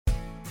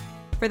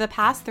For the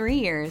past 3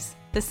 years,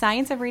 the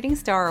Science of Reading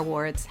Star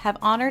Awards have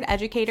honored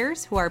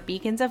educators who are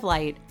beacons of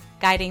light,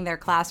 guiding their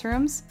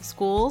classrooms,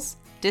 schools,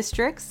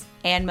 districts,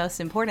 and most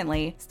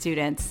importantly,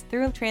 students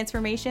through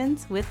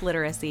transformations with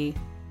literacy.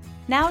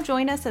 Now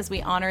join us as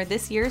we honor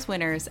this year's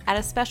winners at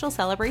a special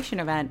celebration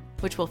event,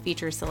 which will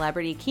feature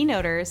celebrity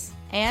keynoters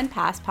and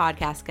past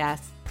podcast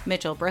guests.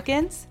 Mitchell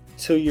Brookins.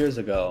 2 years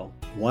ago,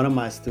 one of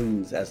my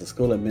students as a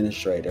school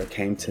administrator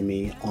came to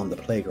me on the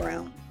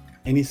playground.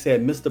 And he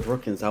said, "Mr.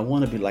 Brookins, I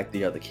want to be like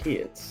the other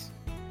kids."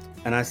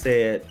 And I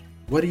said,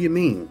 "What do you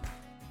mean?"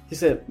 He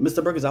said,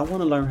 "Mr. Brookins, I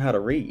want to learn how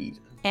to read."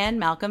 And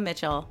Malcolm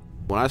Mitchell.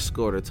 When I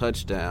scored a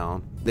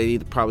touchdown,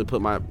 they'd probably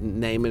put my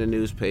name in the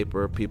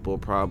newspaper. People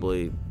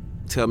probably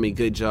tell me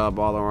good job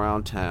all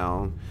around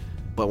town.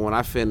 But when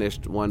I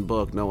finished one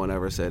book, no one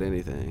ever said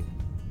anything.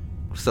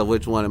 So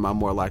which one am I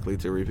more likely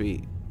to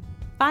repeat?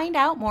 Find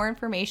out more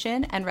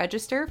information and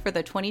register for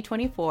the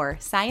 2024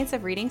 Science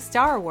of Reading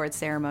Star Awards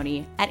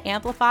ceremony at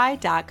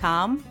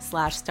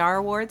amplify.com/Star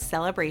Awards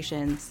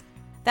celebrations.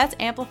 That's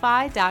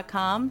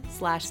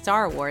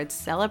amplify.com/Star Awards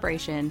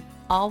celebration,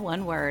 all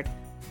one word.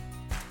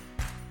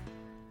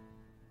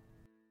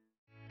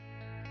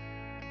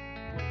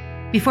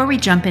 Before we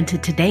jump into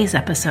today's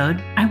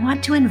episode, I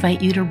want to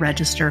invite you to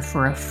register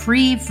for a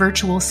free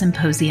virtual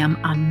symposium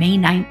on May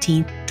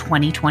 19th,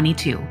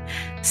 2022,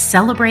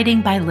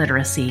 Celebrating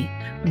Biliteracy,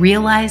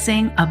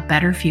 Realizing a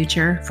Better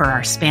Future for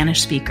Our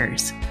Spanish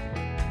Speakers.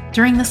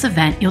 During this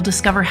event, you'll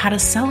discover how to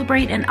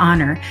celebrate and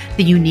honor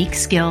the unique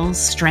skills,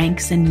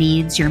 strengths, and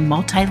needs your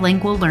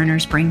multilingual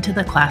learners bring to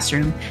the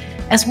classroom,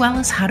 as well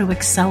as how to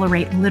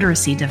accelerate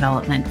literacy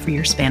development for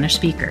your Spanish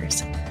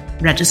speakers.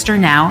 Register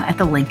now at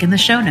the link in the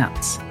show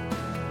notes.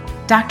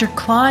 Dr.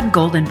 Claude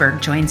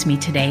Goldenberg joins me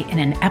today in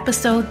an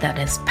episode that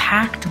is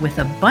packed with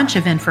a bunch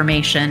of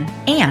information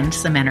and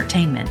some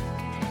entertainment.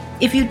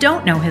 If you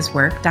don't know his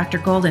work, Dr.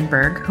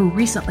 Goldenberg, who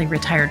recently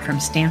retired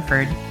from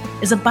Stanford,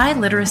 is a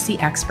biliteracy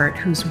expert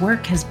whose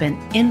work has been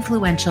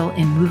influential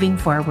in moving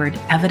forward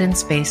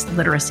evidence-based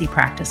literacy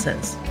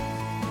practices.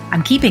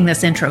 I'm keeping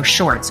this intro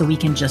short so we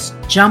can just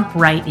jump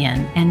right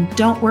in. And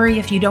don't worry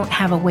if you don't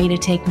have a way to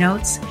take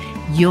notes.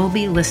 You'll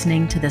be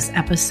listening to this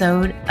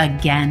episode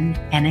again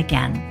and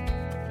again.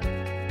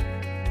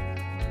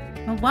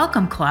 Well,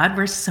 welcome, Claude.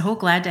 We're so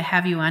glad to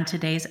have you on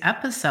today's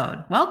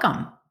episode.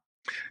 Welcome.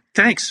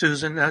 Thanks,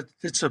 Susan.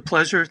 It's a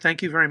pleasure.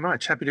 Thank you very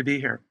much. Happy to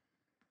be here.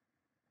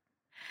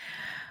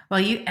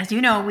 Well, as you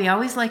know, we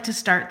always like to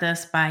start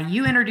this by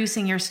you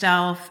introducing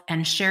yourself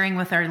and sharing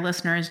with our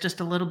listeners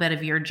just a little bit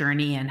of your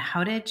journey and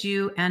how did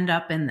you end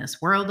up in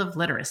this world of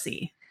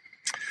literacy?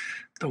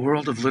 The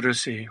world of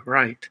literacy,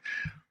 right.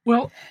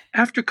 Well,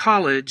 after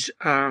college,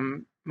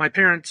 my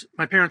parents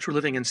were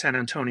living in San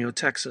Antonio,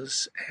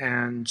 Texas,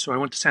 and so I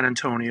went to San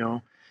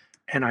Antonio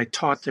and I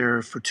taught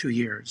there for 2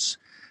 years.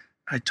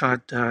 I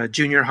taught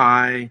junior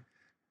high.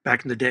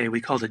 Back in the day, we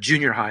called it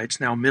junior high.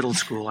 It's now middle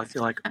school. I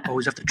feel like I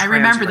always have to I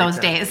remember those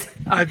that. days.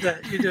 I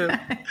bet you do.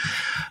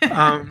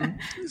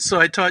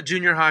 So I taught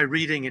junior high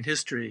reading and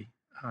history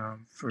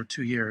for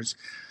 2 years.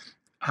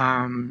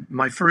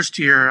 My first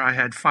year, I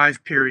had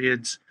 5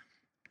 periods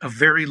of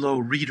very low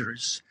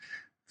readers.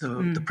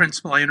 The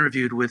principal I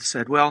interviewed with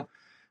said, "Well,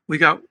 we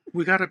got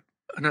a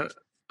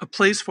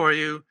place for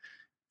you.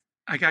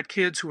 I got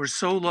kids who are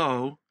so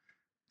low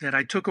that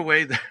I took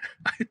away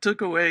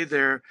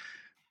their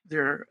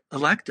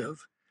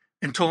elective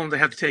and told them they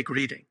have to take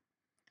reading.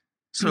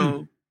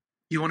 So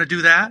you want to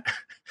do that?"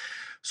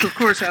 So of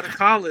course, out of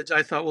college,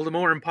 I thought, well, the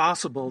more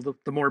impossible,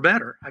 the more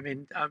better. I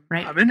mean,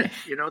 I'm in it.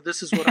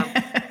 This is what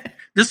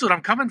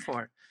I'm coming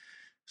for.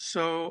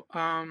 So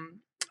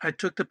I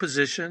took the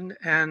position,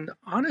 and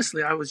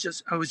honestly, I was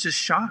just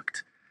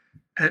shocked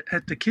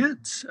at the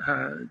kids.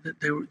 That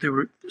they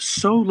were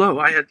so low.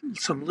 I had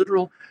some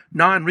literal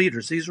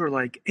non-readers. These were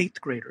like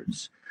 8th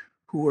graders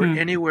who were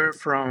anywhere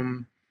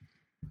from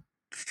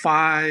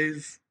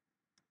 5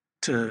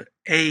 to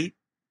 8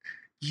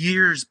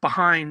 years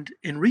behind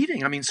in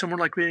reading. I mean, some were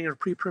like reading at a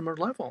pre-primer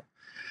level.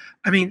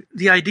 I mean,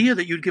 the idea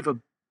that you'd give a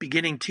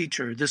beginning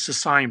teacher this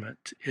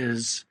assignment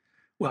is,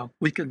 well,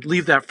 we can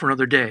leave that for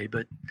another day,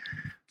 but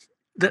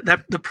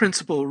that the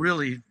principal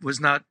really was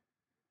not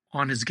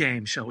on his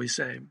game, shall we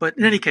say. But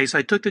in any case,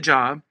 I took the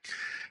job,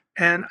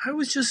 and I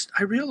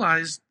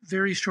realized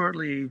very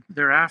shortly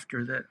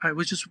thereafter that I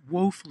was just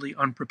woefully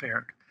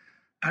unprepared.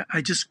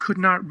 I just could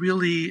not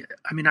really,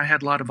 I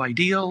had a lot of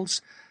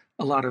ideals,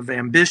 a lot of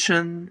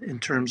ambition in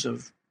terms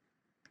of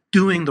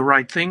doing the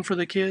right thing for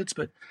the kids.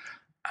 But,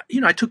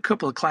 I took a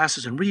couple of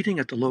classes in reading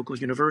at the local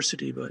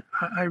university, but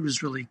I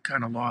was really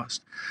kind of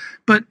lost.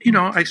 But,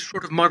 I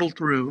sort of muddled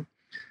through.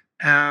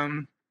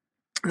 And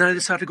then I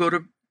decided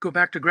to go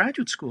back to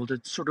graduate school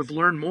to sort of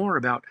learn more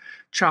about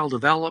child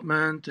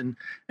development. And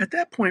at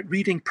that point,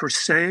 reading per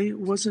se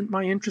wasn't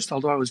my interest,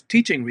 although I was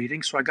teaching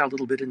reading, so I got a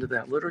little bit into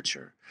that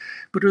literature.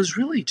 But it was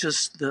really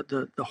just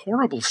the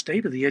horrible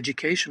state of the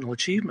educational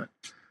achievement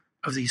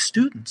of these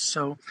students.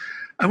 So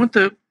I went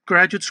to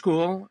graduate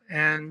school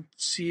and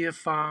see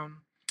if I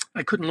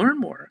couldn't learn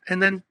more.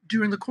 And then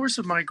during the course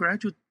of my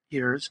graduate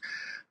years,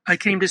 I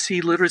came to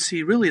see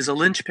literacy really as a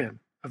linchpin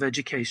of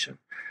education.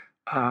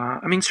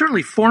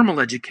 Certainly formal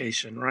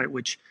education, right,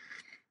 which,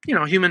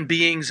 human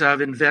beings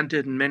have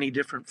invented in many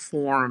different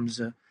forms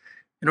in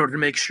order to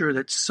make sure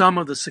that some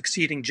of the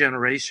succeeding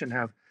generation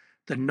have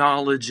the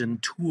knowledge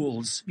and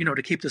tools,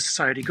 to keep the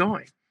society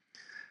going.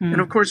 And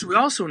of course, we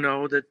also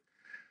know that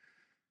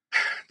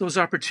those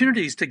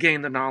opportunities to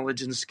gain the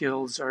knowledge and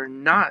skills are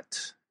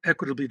not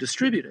equitably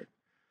distributed.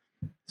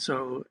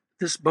 So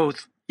this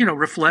both,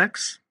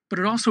 reflects, but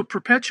it also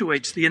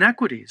perpetuates the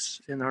inequities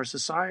in our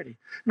society.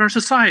 In our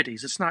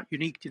societies, it's not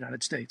unique to the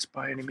United States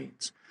by any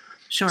means.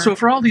 Sure. So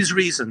for all these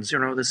reasons,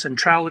 the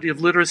centrality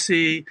of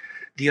literacy,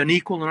 the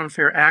unequal and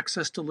unfair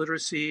access to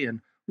literacy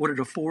and what it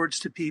affords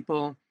to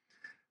people,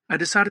 I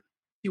decided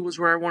it was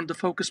where I wanted to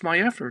focus my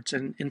efforts,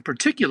 and in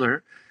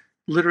particular,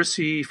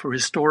 literacy for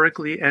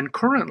historically and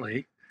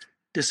currently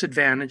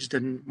disadvantaged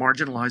and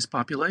marginalized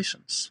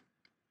populations.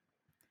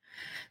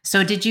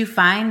 So did you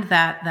find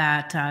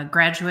that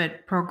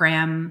graduate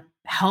program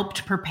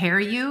helped prepare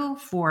you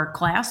for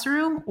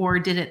classroom, or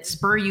did it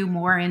spur you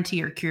more into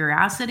your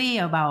curiosity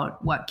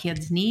about what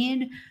kids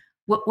need?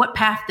 What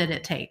path did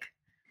it take?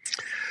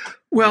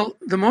 Well,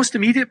 the most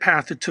immediate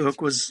path it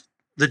took was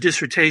the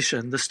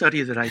dissertation. The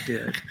study that I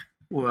did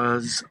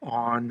was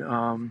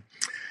on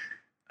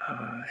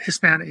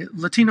Hispanic,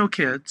 Latino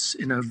kids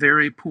in a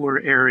very poor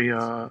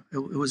area. It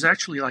was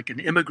actually like an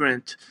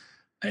immigrant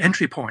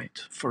entry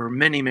point for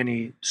many,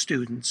 many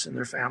students and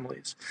their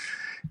families.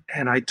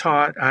 And I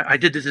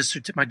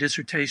did my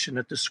dissertation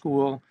at the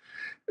school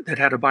that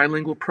had a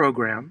bilingual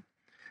program.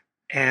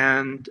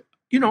 And,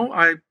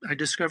 I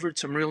discovered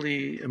some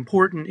really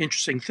important,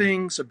 interesting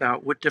things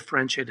about what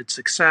differentiated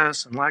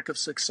success and lack of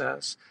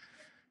success.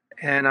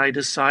 And I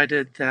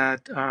decided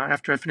that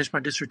after I finished my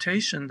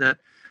dissertation that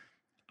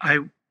I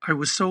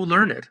was so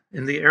learned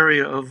in the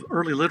area of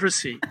early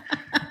literacy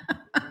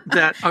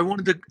that I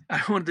wanted to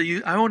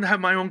have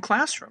my own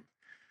classroom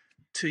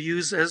to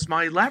use as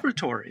my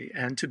laboratory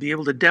and to be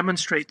able to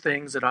demonstrate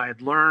things that I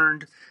had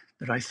learned,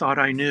 that I thought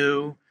I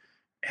knew.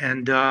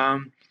 And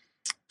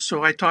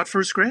so I taught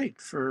first grade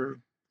for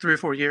 3 or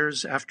 4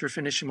 years after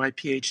finishing my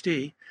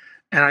PhD.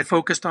 And I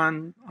focused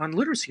on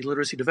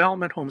literacy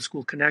development,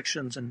 homeschool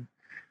connections, and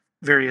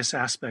various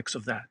aspects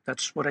of that.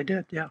 That's what I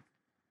did, yeah.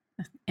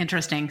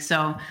 Interesting.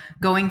 So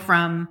going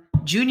from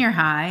junior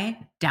high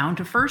down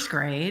to first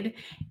grade,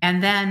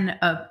 and then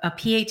a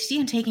PhD,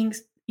 and taking,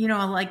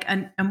 like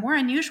a more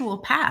unusual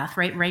path,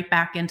 right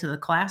back into the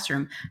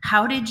classroom.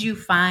 How did you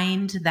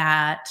find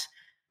that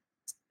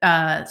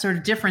sort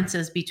of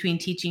differences between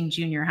teaching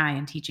junior high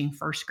and teaching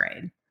first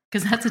grade?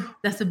 Because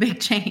that's a big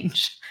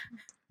change.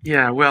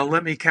 Yeah, well,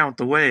 let me count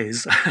the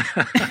ways.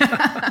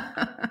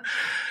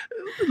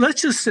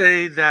 Let's just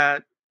say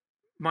that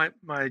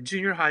my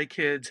junior high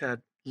kids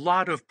had a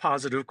lot of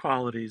positive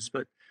qualities,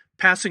 but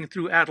passing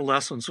through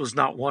adolescence was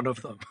not one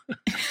of them.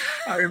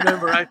 I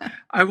remember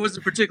I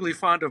wasn't particularly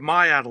fond of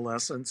my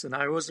adolescence, and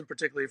I wasn't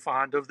particularly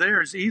fond of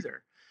theirs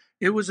either.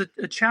 It was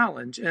a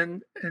challenge,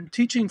 and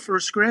teaching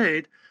first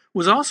grade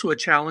was also a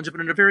challenge,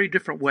 but in a very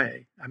different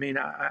way.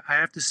 I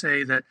have to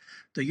say that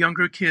the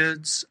younger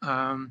kids,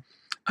 I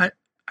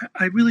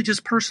really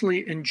just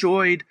personally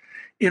enjoyed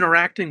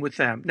interacting with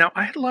them. Now,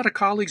 I had a lot of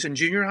colleagues in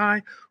junior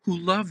high who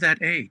love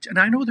that age. And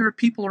I know there are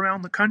people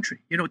around the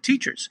country,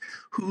 teachers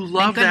who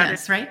love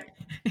that. Right?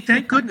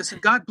 Thank goodness.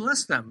 And God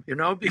bless them,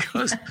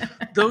 because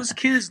those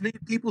kids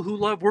need people who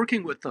love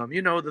working with them.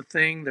 The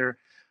thing, they're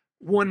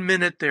 1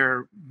 minute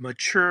they're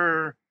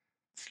mature,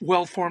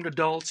 well-formed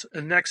adults,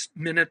 and next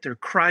minute they're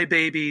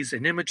crybabies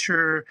and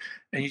immature,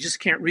 and you just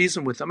can't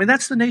reason with them.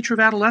 That's the nature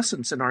of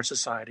adolescence in our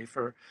society,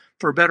 for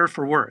better,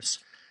 for worse.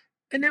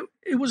 And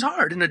it was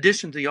hard, in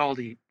addition to all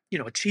the,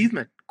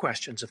 achievement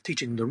questions of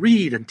teaching to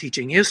read and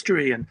teaching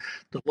history and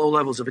the low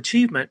levels of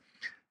achievement.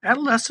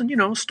 Adolescent,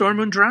 Sturm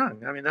und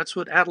Drang. That's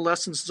what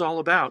adolescence is all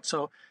about.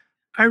 So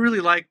I really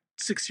like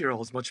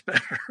 6-year-olds much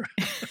better.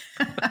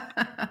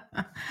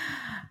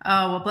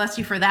 Oh, well, bless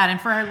you for that.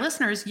 And for our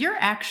listeners, you're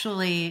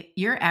actually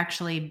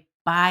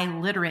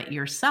biliterate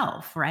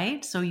yourself,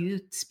 right? So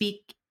you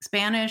speak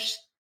Spanish,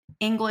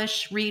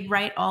 English, read,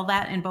 write, all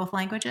that in both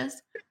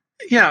languages?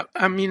 Yeah,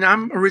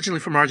 I'm originally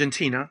from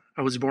Argentina.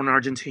 I was born in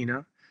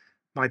Argentina.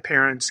 My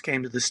parents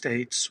came to the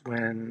States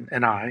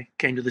and I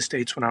came to the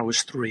States when I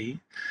was 3.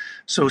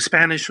 So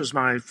Spanish was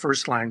my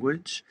first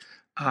language.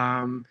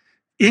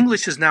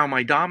 English is now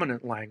my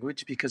dominant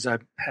language because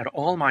I've had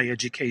all my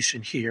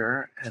education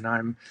here, and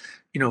I'm,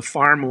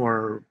 far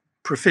more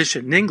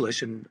proficient in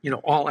English and,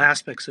 all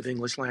aspects of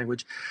English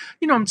language.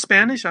 In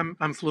Spanish,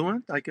 I'm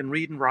fluent. I can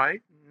read and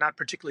write, not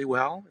particularly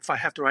well. If I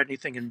have to write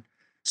anything in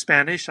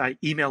Spanish, I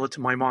email it to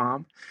my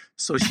mom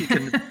so she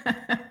can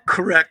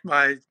correct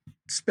my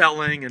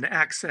spelling and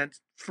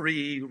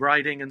accent-free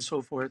writing and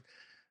so forth.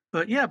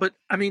 But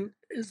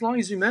as long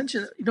as you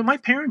mention, my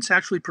parents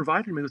actually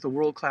provided me with a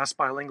world-class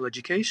bilingual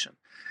education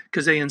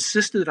because they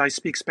insisted that I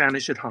speak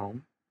Spanish at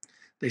home.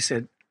 They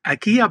said,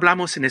 aquí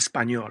hablamos en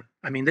español.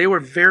 They were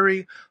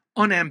very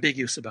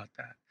unambiguous about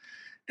that.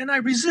 And I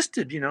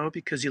resisted,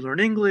 because you learn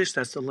English,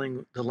 that's the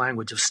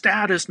language of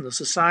status in the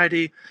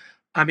society.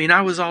 I mean,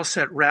 I was all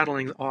set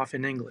rattling off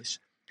in English.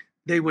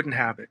 They wouldn't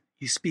have it.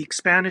 You speak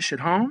Spanish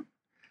at home,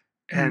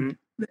 and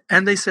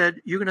they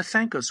said, you're going to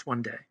thank us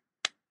one day.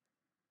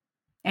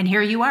 And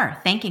here you are,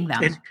 thanking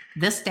them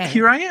this day.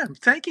 Here I am,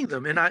 thanking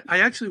them. And I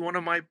actually, one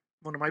of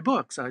my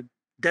books, I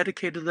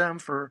dedicated them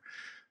for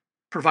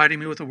providing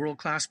me with a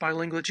world-class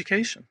bilingual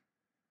education.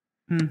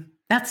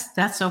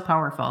 That's so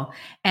powerful.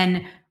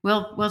 And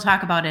we'll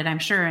talk about it, I'm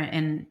sure,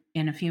 in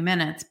a few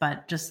minutes,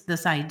 but just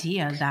this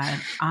idea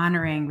that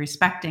honoring,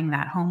 respecting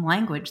that home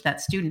language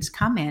that students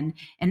come in,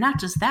 and not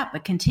just that,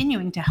 but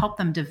continuing to help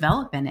them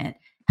develop in it,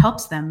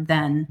 helps them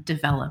then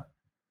develop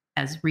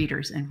as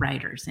readers and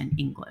writers in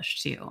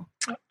English too.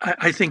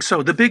 I think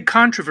so. The big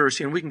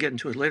controversy, and we can get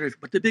into it later,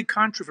 but the big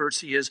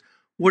controversy is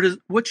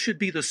what should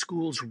be the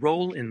school's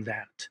role in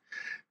that?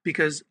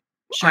 Because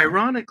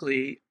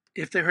ironically,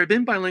 if there had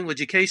been bilingual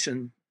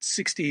education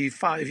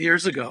 65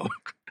 years ago,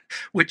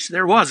 which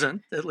there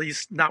wasn't, at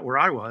least not where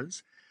I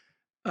was,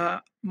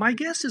 my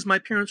guess is my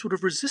parents would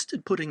have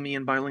resisted putting me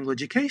in bilingual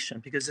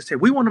education because they say,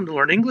 we want them to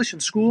learn English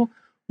in school,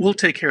 we'll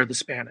take care of the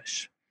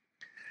Spanish.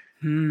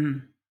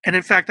 And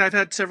in fact, I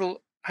had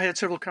several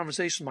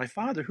conversations with my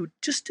father who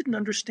just didn't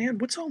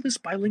understand what's all this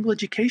bilingual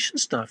education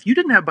stuff. You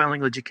didn't have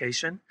bilingual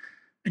education,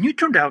 and you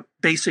turned out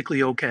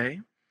basically okay.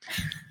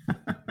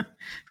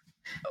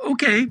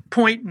 Okay,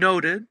 point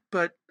noted,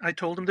 but I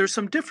told him there's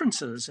some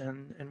differences,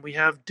 and we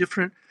have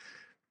different,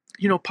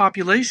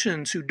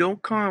 populations who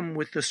don't come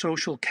with the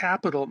social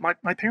capital.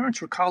 My parents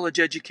were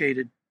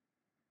college-educated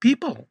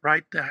people,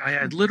 right? I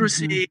had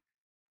literacy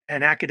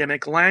and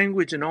academic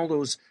language and all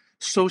those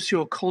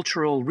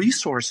sociocultural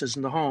resources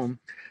in the home.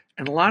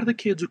 And a lot of the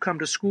kids who come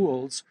to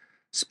schools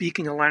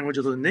speaking a language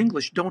other than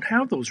English don't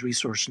have those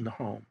resources in the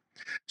home.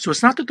 So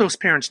it's not that those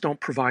parents don't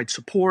provide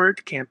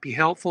support, can't be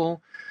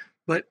helpful,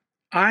 but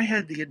I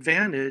had the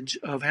advantage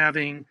of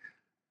having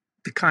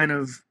the kind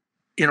of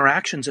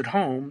interactions at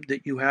home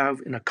that you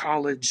have in a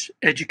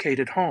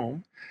college-educated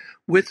home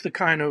with the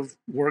kind of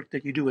work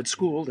that you do at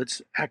school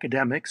that's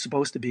academic,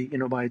 supposed to be,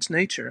 by its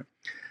nature.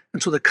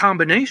 And so the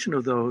combination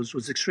of those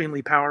was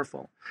extremely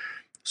powerful.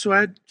 So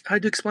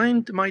I'd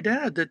explained to my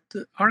dad that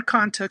our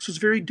context was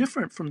very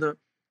different from the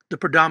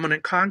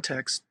predominant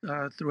context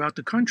throughout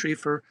the country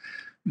for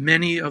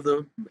many of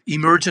the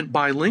emergent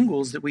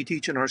bilinguals that we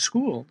teach in our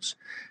schools.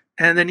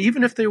 And then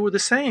even if they were the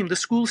same, the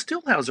school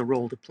still has a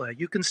role to play.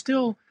 You can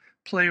still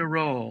play a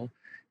role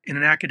in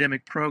an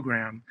academic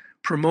program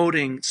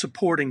promoting,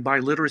 supporting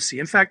biliteracy.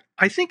 In fact,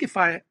 I think if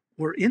I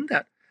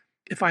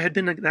had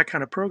been in that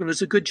kind of program,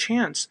 there's a good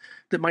chance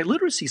that my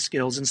literacy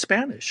skills in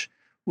Spanish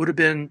would have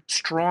been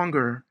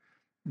stronger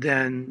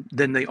than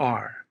they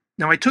are.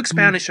 Now, I took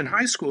Spanish in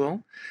high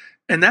school,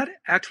 and that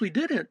actually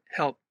did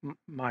help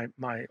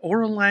my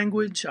oral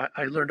language.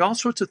 I learned all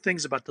sorts of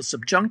things about the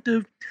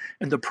subjunctive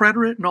and the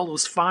preterite and all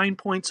those fine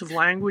points of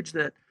language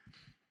that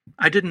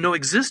I didn't know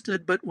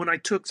existed. But when I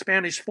took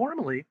Spanish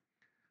formally,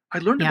 I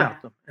learned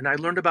about them, and I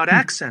learned about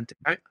accenting.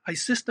 I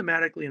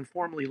systematically and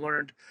formally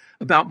learned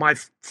about my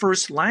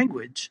first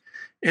language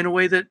in a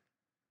way that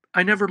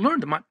I never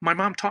learned. My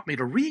mom taught me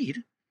to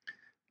read,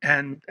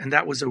 and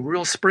that was a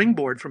real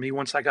springboard for me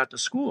once I got to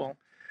school.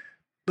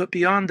 But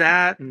beyond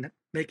that, and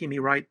making me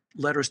write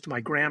letters to my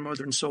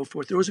grandmother and so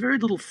forth, there was very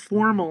little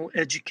formal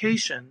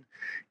education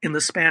in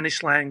the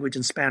Spanish language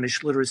and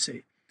Spanish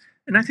literacy.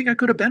 And I think I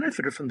could have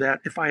benefited from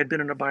that if I had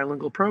been in a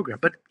bilingual program.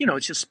 But,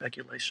 it's just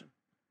speculation.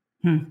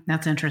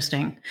 That's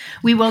interesting.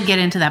 We will get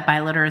into that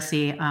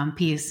biliteracy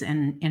piece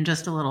in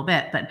just a little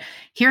bit, but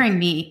let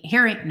me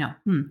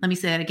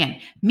say that again.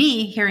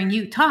 Me hearing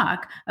you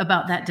talk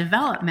about that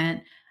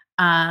development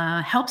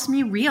helps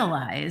me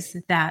realize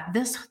that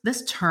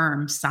this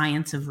term,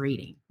 science of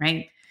reading,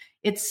 right?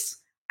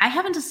 I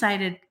haven't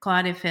decided,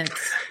 Claude, if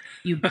it's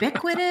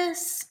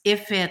ubiquitous,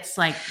 if it's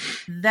like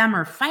them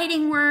are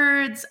fighting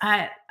words.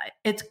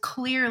 It's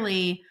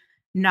clearly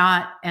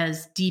not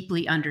as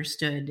deeply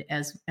understood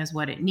as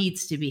what it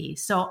needs to be.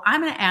 So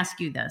I'm going to ask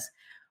you this.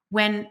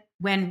 When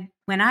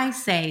I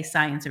say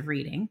science of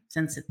reading,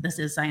 since this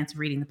is Science of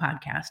Reading, the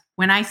podcast,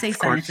 when I say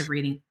science of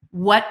reading,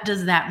 what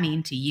does that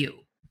mean to you?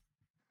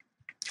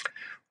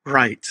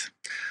 Right.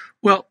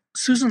 Well,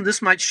 Susan,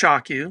 this might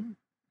shock you,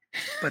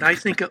 but I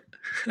think,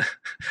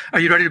 are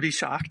you ready to be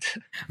shocked?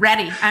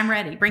 Ready. I'm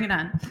ready. Bring it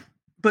on.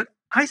 But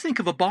I think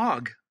of a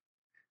bog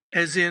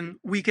as in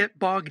we get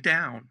bogged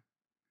down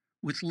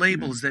with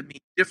labels that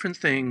mean different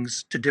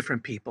things to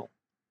different people.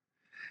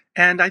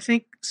 And I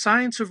think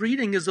science of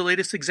reading is the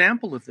latest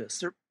example of this.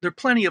 There are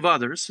plenty of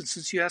others.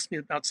 Since you asked me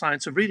about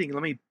science of reading,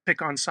 let me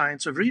pick on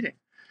science of reading.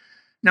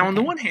 Now, on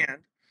the one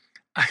hand,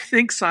 I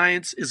think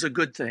science is a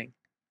good thing.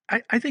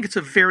 I think it's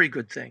a very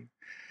good thing.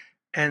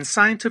 And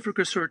scientific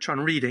research on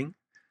reading,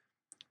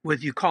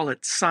 whether you call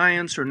it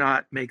science or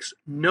not, makes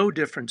no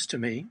difference to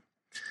me.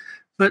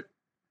 But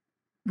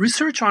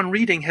research on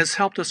reading has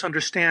helped us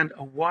understand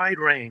a wide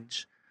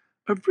range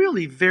of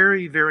really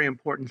very, very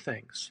important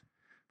things.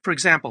 For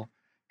example,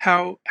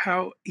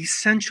 how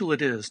essential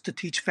it is to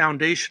teach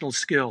foundational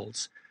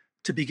skills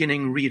to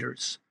beginning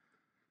readers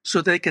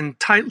so they can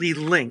tightly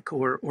link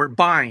or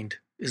bind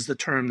is the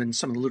term in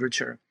some of the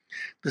literature,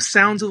 the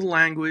sounds of the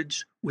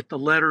language with the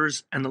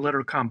letters and the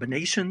letter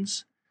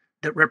combinations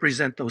that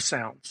represent those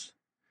sounds.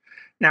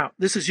 Now,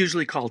 this is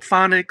usually called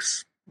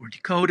phonics or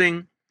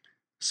decoding.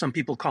 Some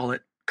people call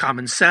it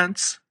common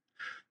sense.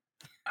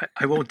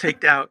 I won't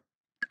take that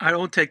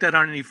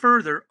on any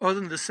further, other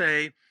than to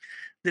say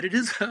that it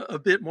is a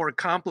bit more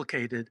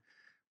complicated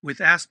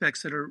with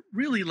aspects that are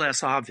really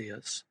less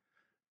obvious.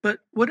 But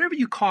whatever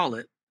you call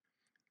it,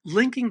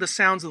 linking the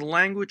sounds of the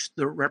language,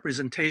 the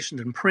representation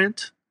in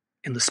print,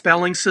 in the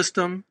spelling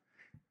system,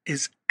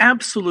 is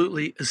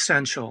absolutely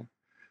essential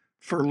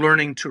for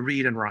learning to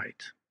read and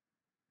write,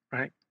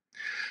 right?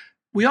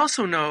 We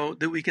also know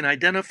that we can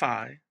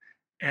identify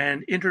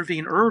and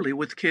intervene early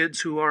with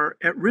kids who are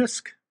at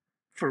risk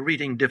for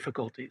reading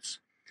difficulties,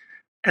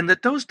 and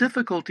that those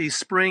difficulties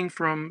spring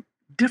from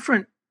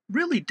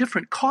really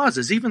different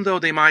causes, even though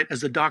they might,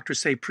 as the doctors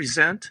say,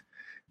 present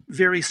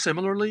very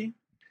similarly.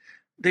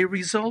 They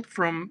result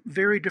from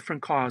very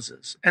different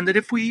causes, and that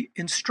if we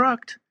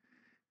instruct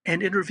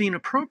and intervene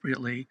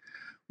appropriately,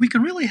 we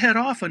can really head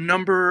off a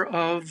number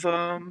of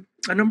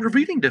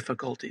reading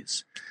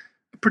difficulties,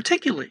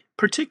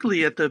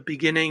 particularly at the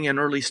beginning and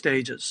early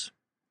stages.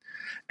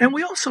 And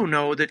we also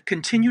know that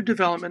continued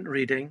development in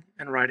reading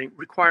and writing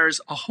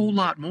requires a whole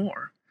lot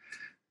more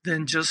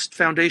than just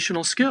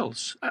foundational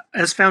skills.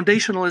 As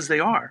foundational as they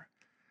are,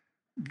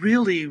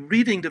 really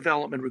reading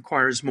development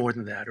requires more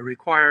than that. It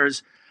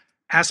requires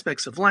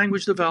aspects of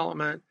language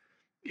development.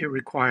 It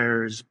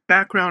requires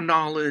background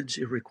knowledge.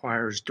 It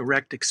requires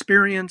direct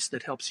experience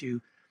that helps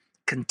you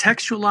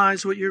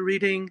contextualize what you're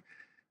reading.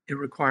 It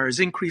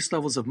requires increased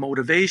levels of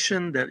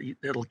motivation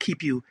that'll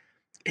keep you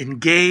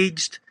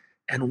engaged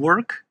and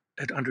work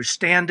at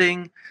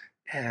understanding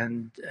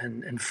and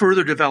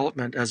further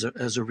development as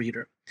a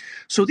reader.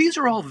 So these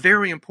are all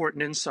very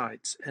important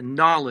insights and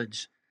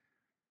knowledge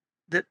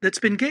that's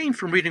been gained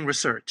from reading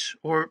research,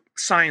 or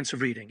science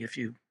of reading, if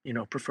you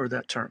prefer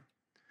that term.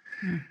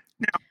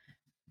 Now,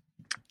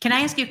 can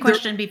I ask you a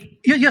question?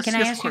 Yes, can I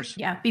ask of course.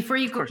 You? Yeah. Before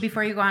you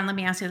go on, let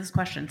me ask you this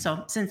question.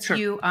 So, since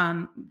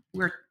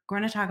we're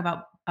going to talk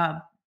about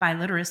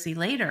biliteracy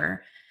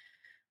later,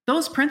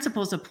 those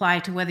principles apply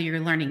to whether you're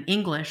learning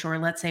English or,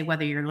 let's say,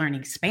 whether you're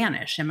learning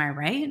Spanish. Am I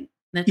right?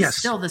 It's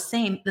still the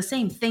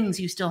same things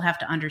you still have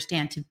to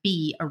understand to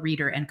be a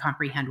reader and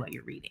comprehend what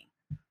you're reading.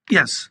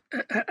 Yes,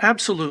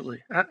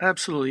 absolutely,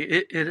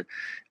 absolutely.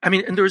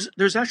 And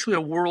there's actually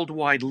a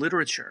worldwide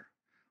literature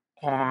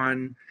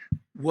on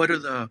what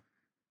are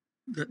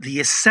the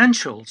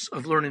essentials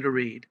of learning to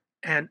read,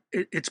 and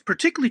it's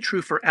particularly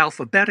true for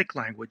alphabetic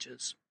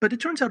languages. But it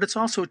turns out it's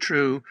also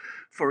true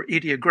for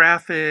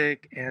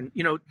ideographic and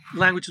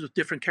languages with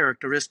different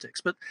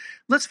characteristics. But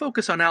let's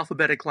focus on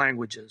alphabetic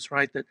languages,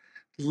 right? That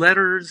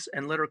letters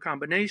and letter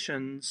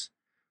combinations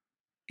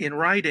in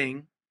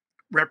writing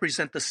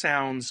represent the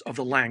sounds of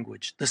the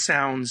language, the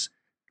sounds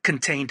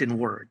contained in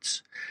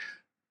words.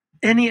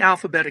 Any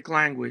alphabetic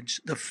language,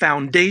 the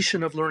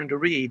foundation of learning to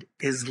read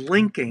is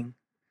linking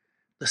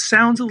the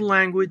sounds of the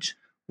language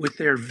with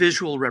their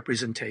visual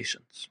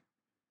representations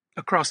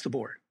across the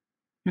board.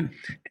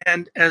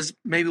 And as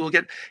maybe we'll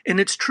get, and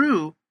it's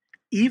true,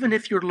 even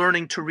if you're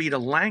learning to read a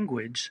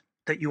language,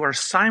 that you are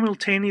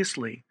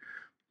simultaneously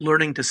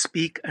learning to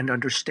speak and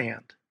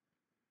understand.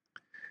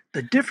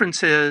 The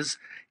difference is,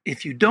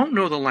 if you don't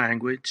know the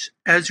language,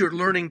 as you're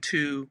learning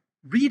to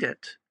read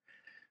it,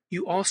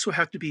 you also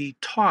have to be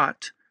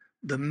taught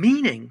the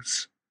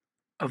meanings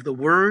of the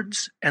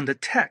words and the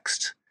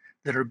text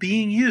that are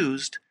being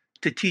used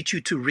to teach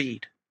you to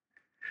read.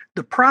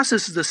 The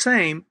process is the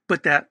same,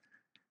 but that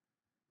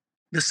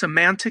the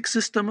semantic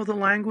system of the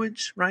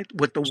language, right,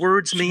 what the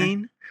words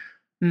mean,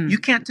 you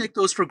can't take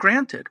those for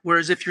granted.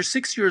 Whereas if you're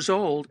 6 years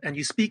old and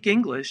you speak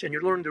English and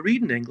you're learning to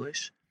read in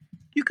English,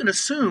 you can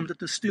assume that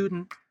the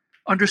student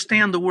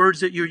understand the words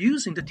that you're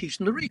using to teach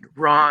them to read.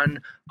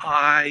 Run,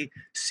 I,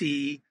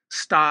 see,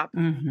 stop.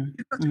 You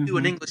have to do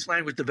an English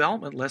language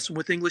development lesson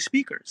with English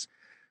speakers.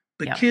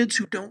 But kids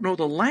who don't know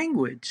the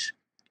language,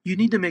 you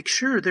need to make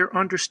sure they're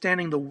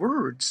understanding the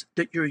words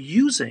that you're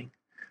using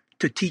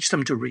to teach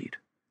them to read.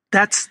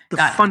 That's the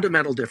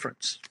fundamental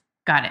difference.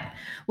 Got it.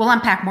 We'll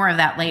unpack more of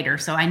that later.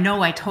 So I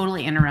know I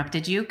totally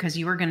interrupted you because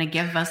you were going to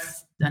give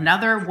us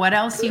another what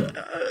else you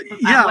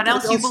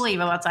believe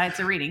about science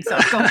of reading. So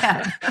go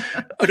ahead.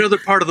 Another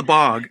part of the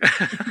bog.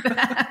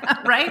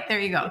 Right? There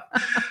you go.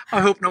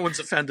 I hope no one's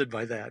offended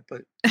by that.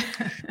 But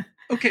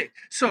okay,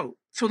 so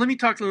let me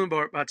talk a little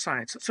bit about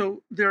science.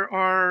 So there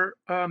are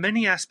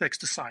many aspects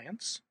to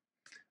science.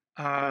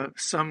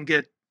 Some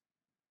get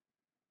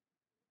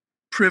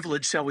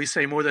privileged, shall we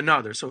say, more than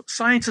others. So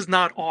science is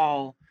not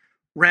all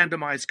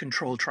randomized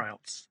controlled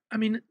trials. I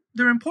mean,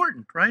 they're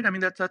important, right? I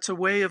mean, that's a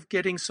way of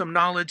getting some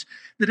knowledge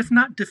that, if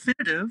not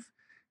definitive,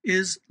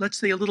 is, let's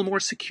say, a little more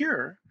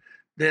secure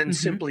than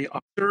simply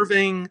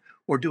observing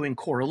or doing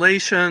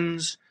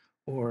correlations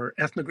or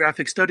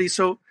ethnographic studies.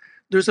 So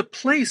there's a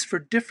place for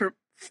different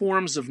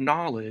forms of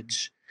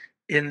knowledge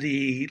in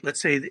the,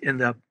 let's say, in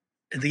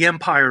the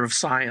empire of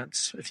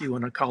science, if you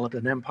want to call it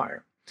an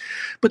empire.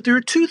 But there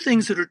are two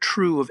things that are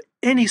true of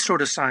any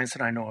sort of science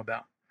that I know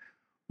about.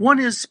 One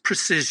is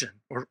precision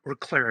or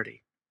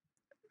clarity.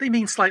 They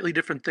mean slightly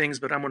different things,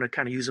 but I'm going to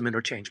kind of use them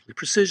interchangeably,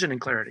 precision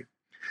and clarity.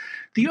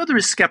 The other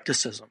is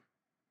skepticism.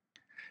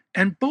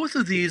 And both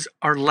of these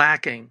are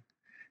lacking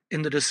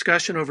in the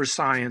discussion over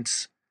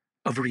science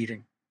of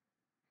reading.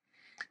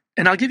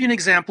 And I'll give you an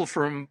example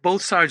from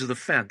both sides of the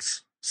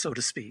fence, so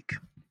to speak.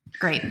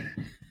 Great.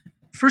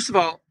 First of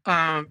all,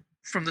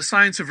 from the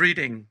science of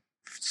reading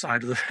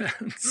side of the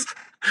fence,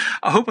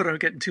 I hope I don't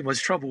get in too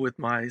much trouble with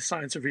my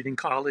science of reading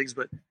colleagues,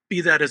 but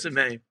be that as it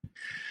may.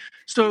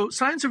 So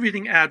science of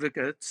reading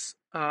advocates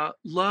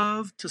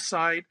love to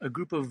cite a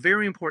group of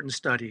very important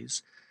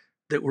studies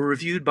that were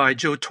reviewed by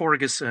Joe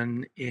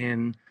Torgerson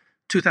in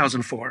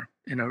 2004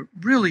 in a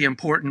really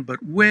important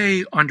but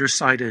way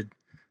undercited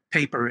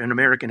paper in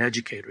American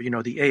Educator,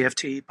 the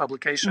AFT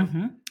publication.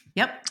 Mm-hmm.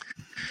 Yep.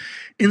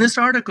 In this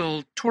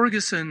article,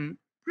 Torgerson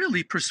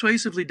really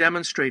persuasively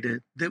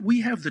demonstrated that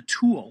we have the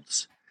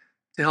tools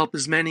to help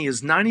as many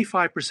as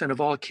 95%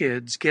 of all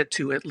kids get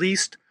to at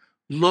least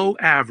low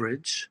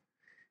average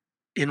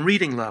in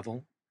reading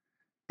level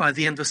by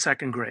the end of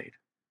second grade.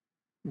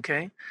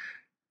 Okay?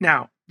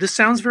 Now, this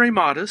sounds very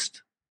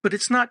modest, but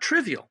it's not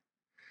trivial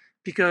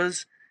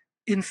because,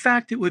 in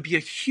fact, it would be a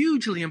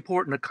hugely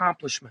important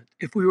accomplishment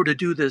if we were to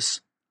do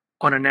this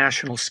on a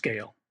national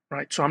scale,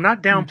 right? So I'm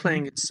not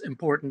downplaying its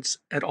importance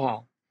at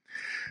all.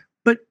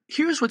 But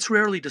here's what's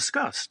rarely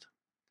discussed.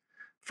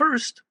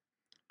 First,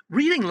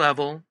 reading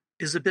level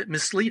is a bit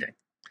misleading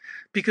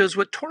because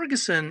what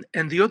Torgerson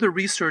and the other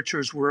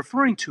researchers were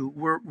referring to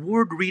were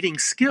word reading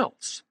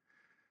skills,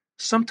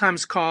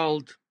 sometimes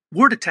called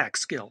word attack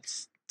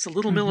skills. It's a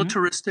little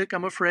militaristic,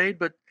 I'm afraid,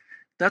 but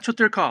that's what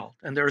they're called.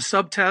 And there are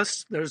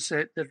subtests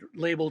that are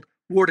labeled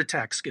word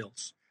attack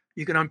skills.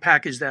 You can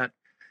unpackage that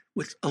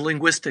with a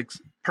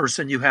linguistics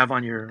person you have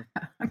on your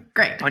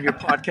on your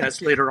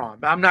podcast later on.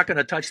 But I'm not going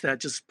to touch that,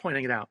 just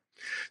pointing it out.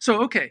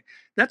 So, okay,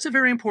 that's a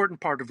very important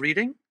part of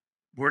reading,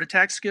 word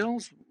attack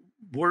skills,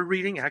 word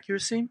reading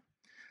accuracy.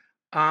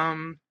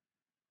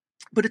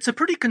 But it's a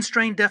pretty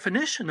constrained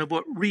definition of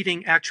what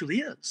reading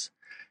actually is.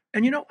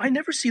 And, I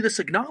never see this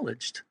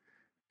acknowledged,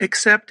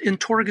 except in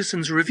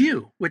Torgerson's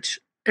review, which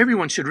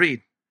everyone should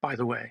read, by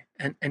the way.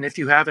 And if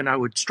you haven't, I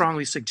would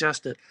strongly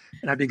suggest it.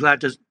 And I'd be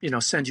glad to,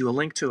 send you a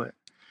link to it.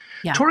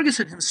 Yeah.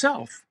 Torgerson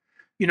himself,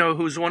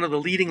 who's one of the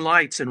leading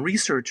lights and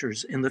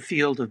researchers in the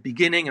field of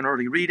beginning and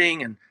early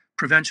reading and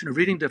prevention of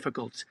reading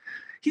difficulties,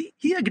 he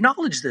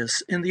acknowledged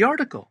this in the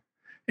article.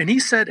 And he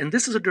said, and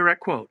this is a direct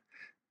quote,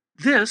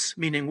 "This,"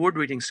 meaning word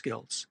reading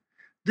skills,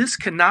 "this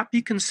cannot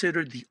be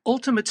considered the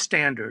ultimate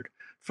standard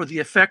for the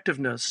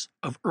effectiveness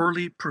of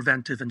early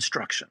preventive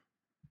instruction."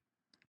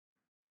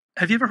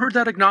 Have you ever heard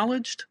that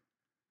acknowledged?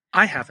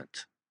 I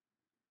haven't.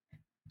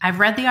 I've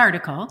read the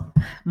article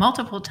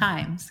multiple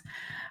times.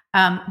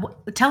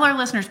 Tell our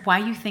listeners why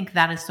you think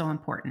that is so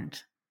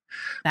important.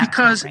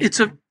 Because it's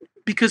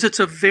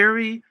a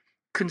very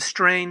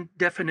constrained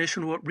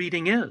definition of what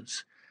reading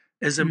is.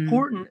 As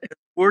important as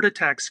word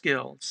attack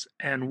skills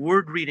and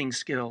word reading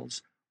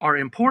skills are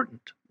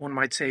important, one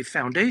might say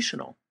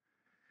foundational,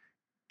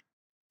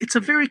 it's a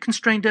very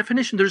constrained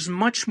definition. There's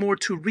much more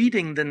to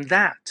reading than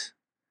that.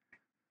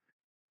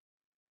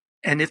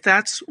 And if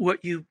that's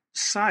what you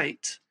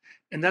cite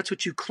and that's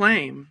what you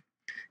claim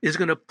is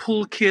going to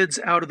pull kids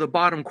out of the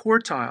bottom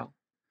quartile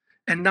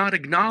and not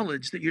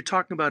acknowledge that you're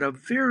talking about a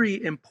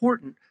very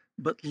important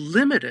but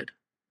limited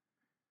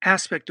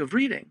aspect of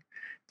reading,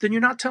 then you're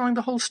not telling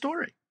the whole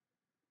story.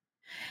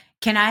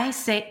 Can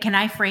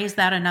I phrase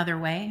that another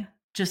way?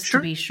 Just Sure.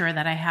 To be sure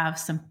that I have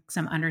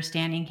some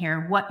understanding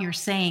here. What you're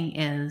saying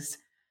is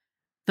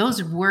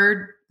those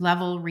word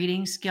level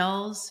reading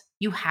skills,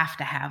 you have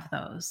to have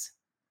those.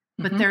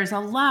 But there's a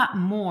lot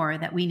more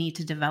that we need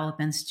to develop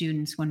in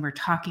students when we're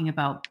talking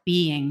about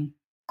being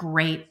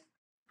great,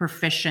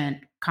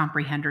 proficient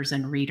comprehenders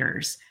and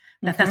readers.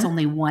 That's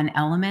only one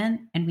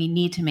element, and we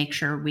need to make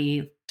sure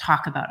we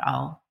talk about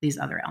all these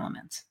other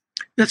elements.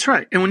 That's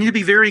right. And we need to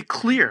be very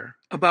clear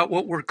about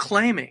what we're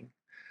claiming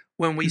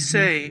when we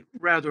say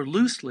rather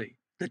loosely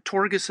that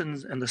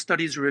Torgerson and the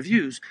studies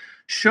reviews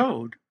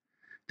showed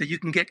that you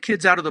can get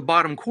kids out of the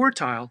bottom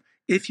quartile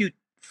if you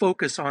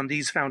focus on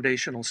these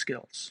foundational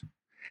skills.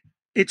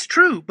 It's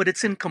true, but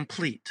it's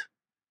incomplete,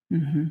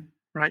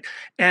 right?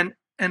 And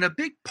a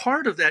big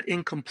part of that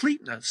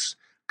incompleteness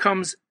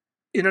comes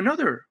in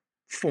another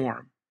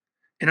form,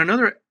 in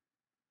another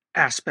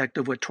aspect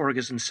of what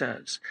Torgerson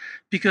says.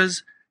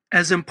 Because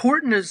as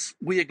important as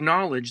we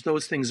acknowledge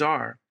those things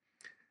are,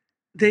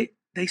 they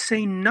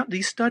say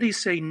these studies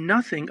say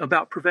nothing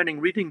about preventing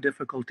reading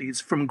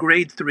difficulties from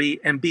grade 3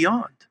 and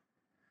beyond.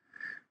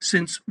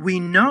 Since we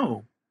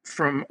know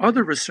from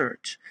other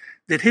research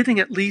that hitting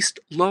at least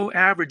low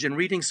average in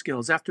reading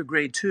skills after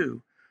grade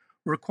 2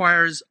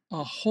 requires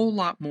a whole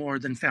lot more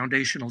than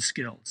foundational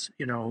skills.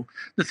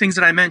 The things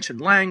that I mentioned,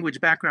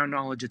 language, background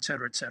knowledge, et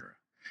cetera, et cetera.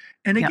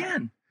 And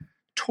again,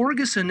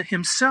 Torgerson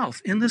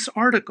himself, in this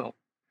article,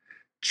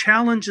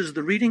 challenges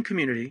the reading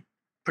community,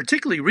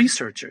 particularly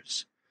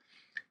researchers,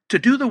 to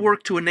do the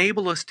work to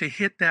enable us to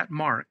hit that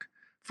mark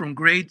from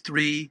grade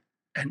 3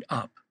 and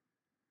up.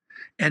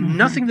 And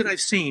nothing that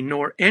I've seen,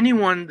 nor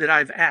anyone that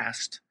I've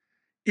asked,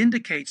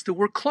 indicates that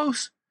we're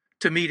close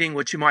to meeting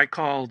what you might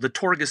call the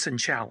Torgerson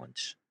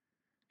challenge.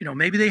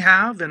 Maybe they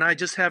have, and I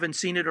just haven't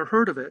seen it or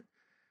heard of it,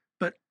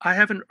 but I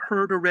haven't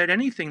heard or read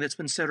anything that's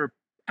been said, or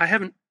I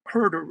haven't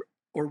heard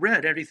or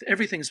read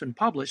everything's been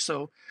published,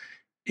 so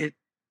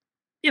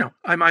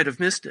I might have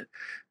missed it.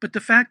 But the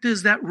fact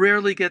is that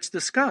rarely gets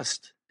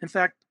discussed. In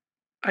fact,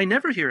 I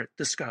never hear it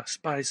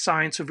discussed by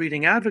science of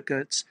reading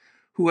advocates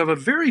who have a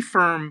very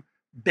firm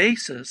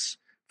basis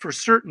for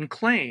certain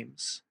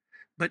claims,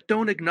 but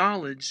don't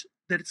acknowledge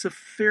that it's a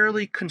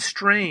fairly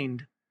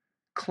constrained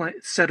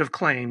set of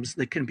claims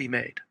that can be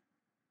made.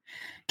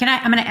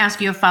 I'm going to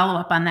ask you a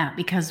follow-up on that,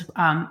 because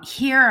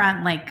here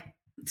on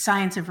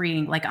Science of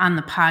Reading, on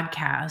the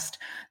podcast,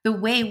 the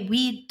way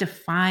we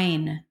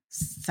define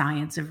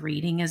science of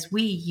reading is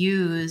we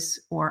use,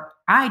 or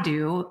I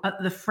do,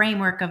 the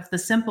framework of the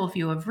simple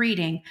view of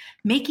reading,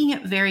 making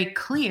it very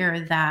clear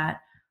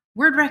that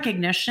word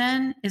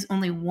recognition is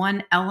only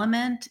one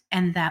element,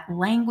 and that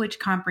language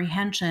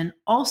comprehension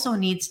also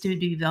needs to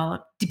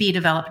be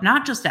developed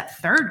not just at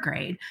third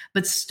grade,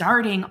 but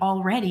starting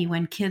already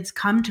when kids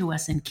come to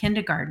us in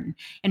kindergarten.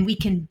 And we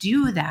can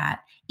do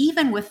that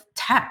even with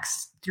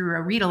text through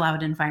a read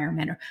aloud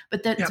environment.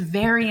 But that's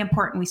very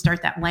important. We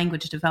start that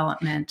language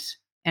development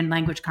and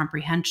language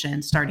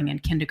comprehension starting in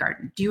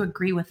kindergarten. Do you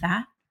agree with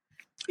that?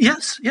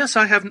 Yes,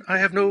 I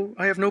have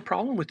no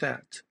problem with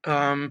that.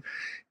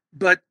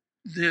 But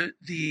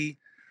the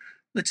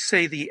let's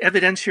say the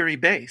evidentiary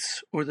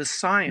base, or the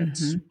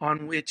science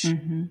on which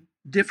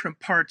different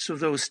parts of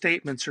those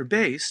statements are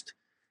based,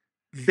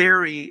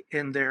 vary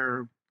in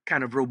their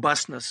kind of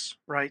robustness,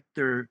 right?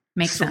 Their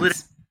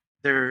solidity,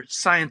 their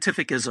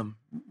scientificism,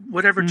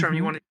 whatever term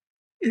you want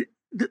to.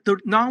 The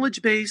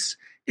knowledge base,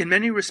 in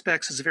many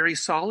respects, is very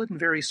solid and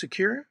very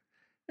secure,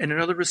 and in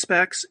other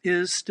respects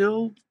is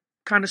still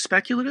kind of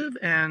speculative.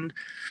 And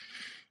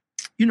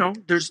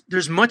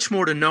there's much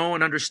more to know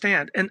and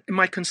understand. And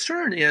my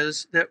concern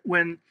is that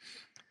when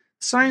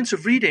science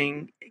of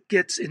reading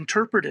gets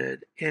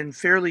interpreted in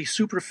fairly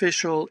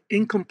superficial,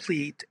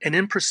 incomplete, and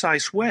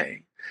imprecise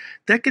way,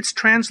 that gets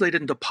translated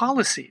into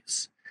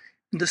policies,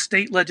 into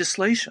state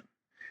legislation,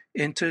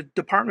 into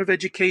Department of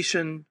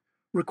Education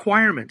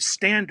requirements,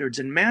 standards,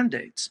 and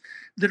mandates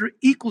that are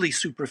equally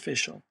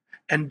superficial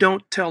and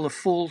don't tell the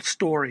full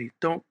story,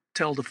 don't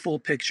tell the full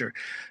picture.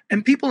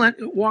 And people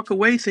walk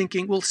away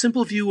thinking, well,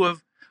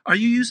 are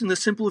you using the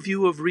simple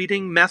view of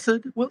reading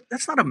method? Well,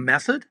 that's not a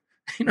method.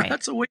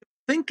 That's a way of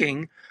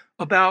thinking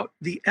about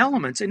the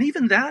elements. And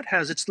even that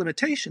has its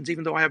limitations,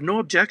 even though I have no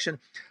objection.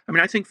 I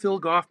mean, I think Phil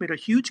Goff made a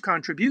huge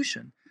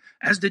contribution,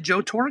 as did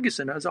Joe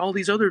Torgerson, as all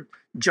these other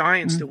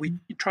giants that we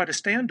try to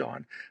stand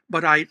on,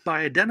 by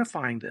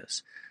identifying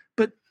this.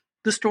 But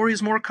the story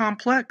is more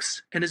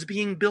complex and is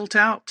being built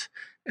out.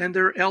 And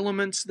there are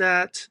elements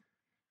that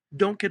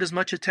don't get as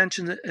much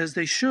attention as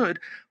they should,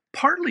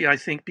 partly, I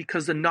think,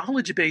 because the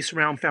knowledge base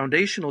around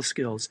foundational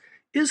skills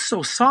is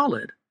so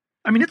solid.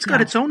 I mean, it's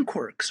got its own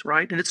quirks,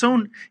 right? And its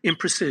own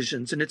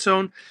imprecisions and its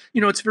own,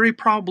 it's very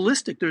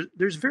probabilistic.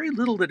 There's very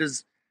little that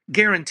is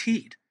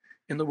guaranteed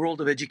in the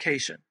world of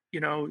education.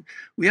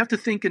 We have to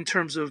think in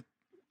terms of,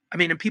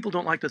 and people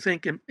don't like to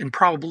think in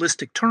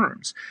probabilistic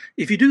terms.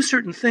 If you do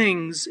certain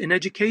things in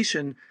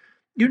education,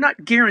 you're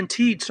not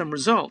guaranteed some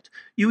result.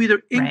 You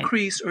either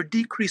increase or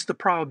decrease the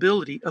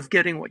probability of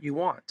getting what you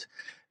want.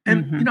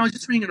 And, I was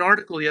just reading an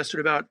article yesterday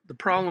about the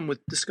problem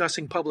with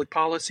discussing public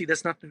policy.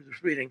 That's not what I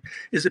was reading,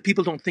 is that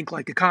people don't think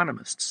like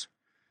economists.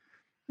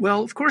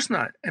 Well, of course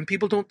not. And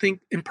people don't think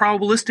in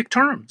probabilistic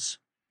terms.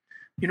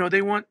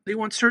 They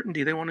want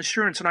certainty. They want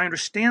assurance. And I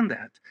understand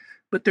that.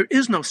 But there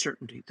is no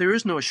certainty. There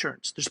is no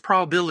assurance. There's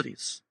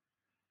probabilities,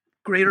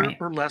 greater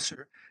or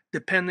lesser,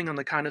 depending on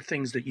the kind of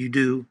things that you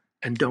do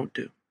and don't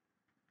do.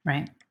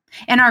 Right.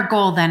 And our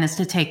goal then is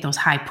to take those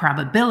high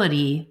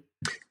probability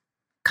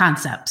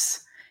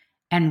concepts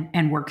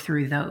and work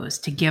through those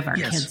to give our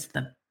kids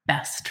the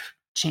best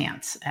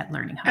chance at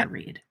learning how to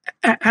read.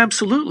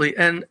 Absolutely.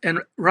 And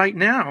right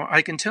now,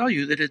 I can tell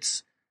you that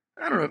it's,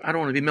 I don't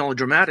want to be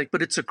melodramatic,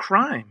 but it's a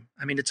crime.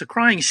 It's a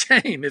crying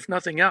shame, if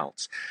nothing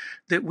else,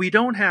 that we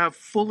don't have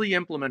fully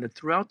implemented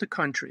throughout the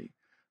country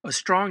a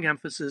strong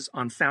emphasis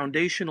on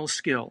foundational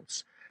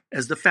skills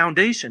as the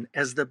foundation,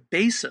 as the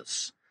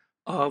basis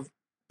of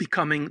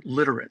becoming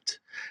literate.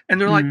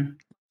 And there are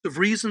of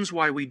reasons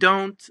why we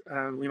don't.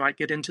 We might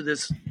get into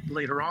this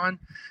later on,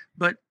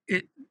 but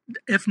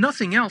if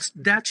nothing else,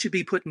 that should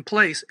be put in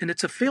place. And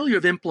it's a failure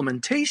of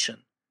implementation,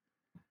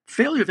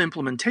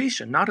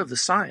 not of the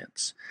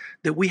science,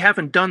 that we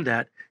haven't done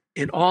that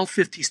in all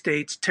 50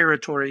 states,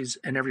 territories,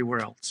 and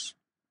everywhere else.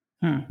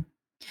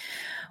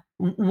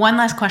 One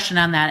last question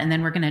on that, and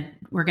then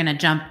we're gonna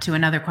jump to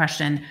another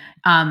question.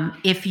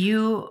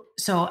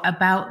 So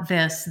about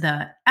this,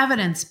 the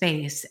evidence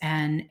base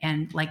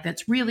and like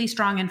that's really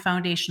strong in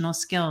foundational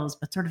skills,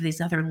 but sort of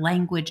these other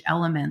language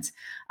elements.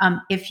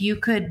 If you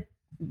could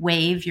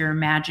wave your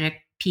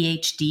magic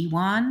PhD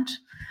wand,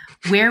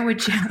 where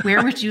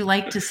would you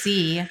like to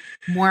see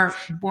more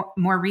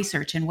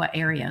research in what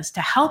areas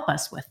to help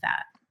us with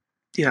that?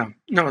 Yeah,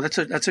 no,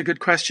 that's a good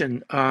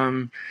question.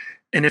 And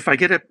if I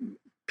get a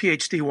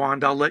PhD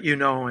wand, I'll let you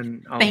know,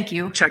 and Thank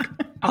you.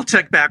 I'll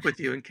check back with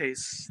you in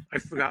case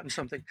I've forgotten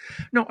something.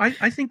 No,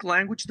 I think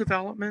language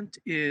development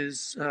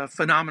is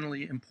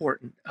phenomenally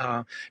important.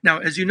 Now,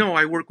 as you know,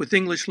 I work with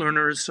English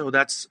learners, so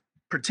that's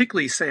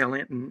particularly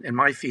salient in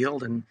my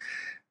field and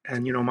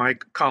my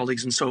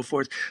colleagues and so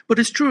forth. But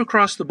it's true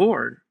across the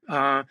board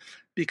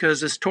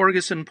because, as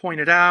Torgerson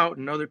pointed out,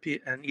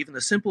 and even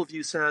the Simple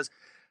View says,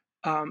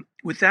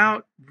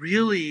 without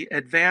really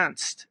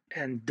advanced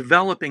and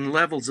developing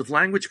levels of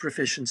language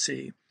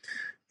proficiency,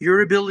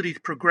 your ability to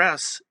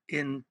progress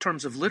in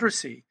terms of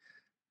literacy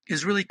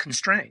is really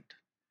constrained.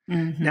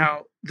 Mm-hmm.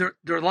 Now, there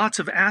are lots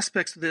of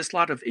aspects of this, a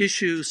lot of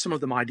issues, some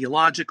of them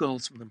ideological,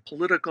 some of them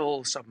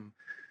political, some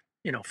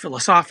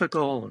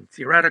philosophical and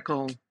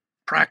theoretical,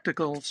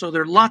 practical. So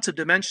there are lots of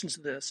dimensions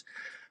to this,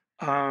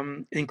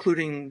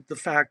 including the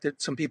fact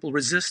that some people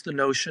resist the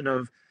notion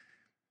of,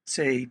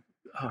 say,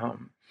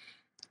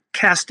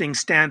 casting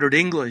standard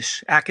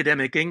English,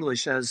 academic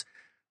English, as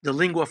the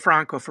lingua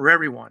franca for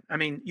everyone. I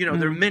mean,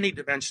 there are many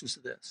dimensions to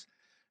this.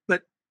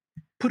 But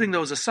putting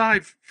those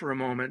aside for a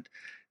moment,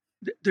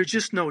 there's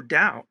just no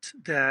doubt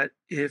that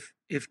if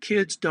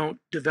kids don't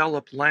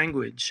develop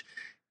language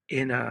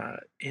in a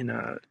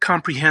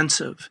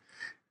comprehensive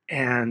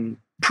and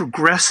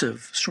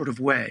progressive sort of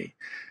way,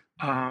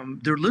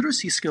 their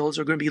literacy skills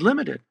are going to be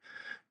limited.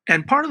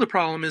 And part of the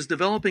problem is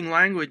developing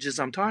language, as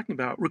I'm talking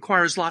about,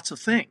 requires lots of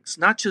things,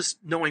 not just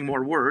knowing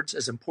more words,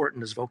 as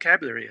important as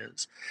vocabulary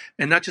is,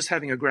 and not just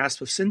having a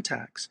grasp of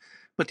syntax,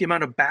 but the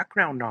amount of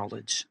background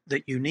knowledge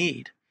that you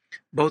need,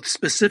 both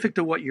specific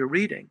to what you're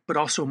reading, but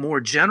also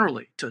more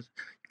generally to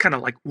kind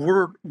of like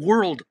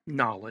world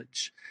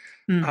knowledge,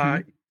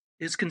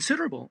 is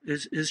considerable,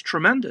 is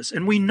tremendous.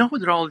 And we know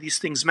that all of these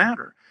things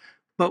matter,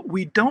 but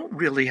we don't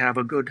really have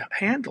a good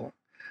handle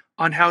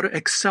on how to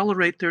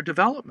accelerate their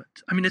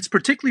development. I mean, it's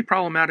particularly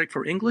problematic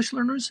for English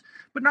learners,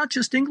 but not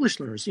just English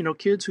learners.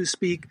 Kids who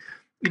speak,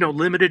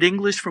 limited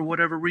English for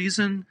whatever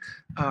reason,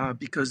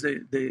 because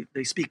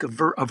they speak a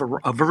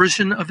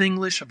version of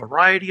English, a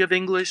variety of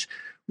English,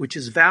 which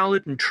is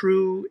valid and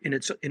true in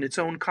its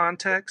own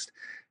context.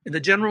 In the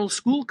general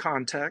school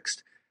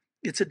context,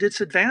 it's a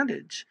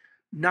disadvantage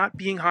not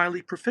being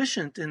highly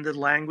proficient in the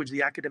language,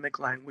 the academic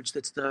language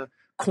that's the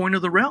coin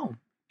of the realm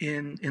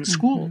in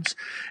schools.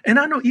 And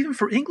I know even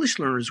for English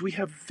learners, we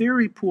have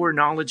very poor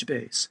knowledge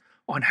base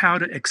on how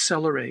to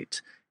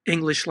accelerate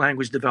English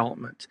language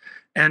development.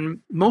 And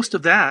most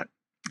of that,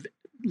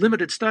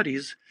 limited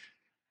studies,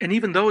 and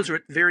even those are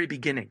at very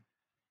beginning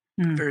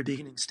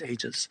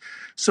stages.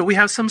 So we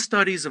have some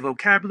studies of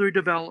vocabulary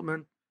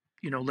development,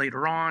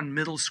 later on,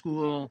 middle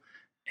school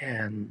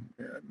and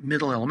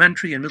middle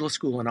elementary and middle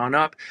school and on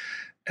up.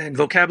 And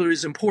vocabulary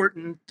is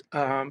important,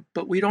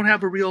 but we don't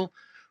have a real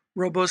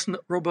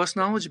robust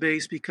knowledge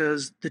base,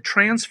 because the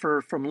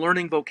transfer from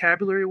learning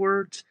vocabulary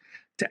words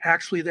to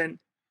actually then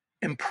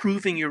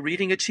improving your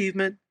reading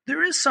achievement,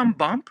 there is some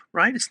bump,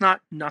 right? It's not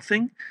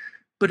nothing,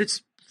 but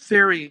it's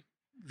very,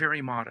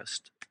 very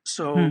modest.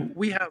 So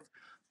we have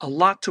a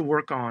lot to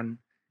work on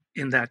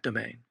in that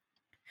domain.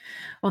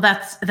 Well,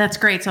 that's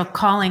great. So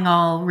calling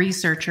all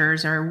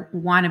researchers or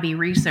wannabe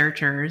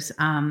researchers,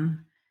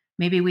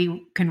 maybe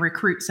we can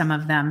recruit some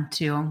of them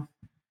to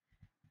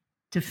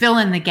fill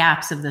in the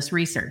gaps of this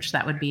research.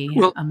 That would be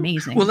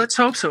amazing. Well, let's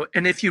hope so.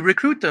 And if you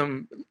recruit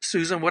them,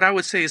 Susan, what I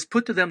would say is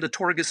put to them the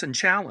Torgerson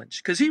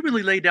challenge, because he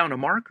really laid down a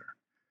marker.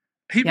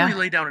 He really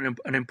laid down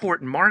an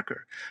important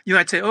marker. You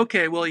might say,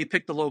 okay, well, you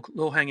picked the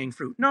low-hanging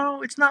fruit.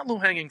 No, it's not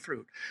low-hanging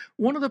fruit.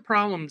 One of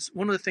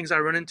the things I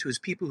run into is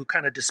people who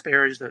kind of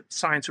disparage the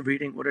science of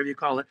reading, whatever you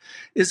call it,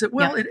 is that,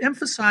 it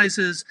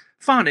emphasizes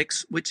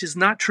phonics, which is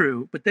not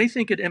true, but they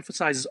think it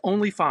emphasizes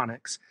only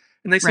phonics.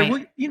 And they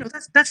say,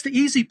 that's the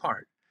easy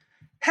part.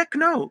 Heck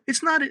no,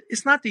 it's not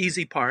the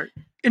easy part.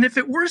 And if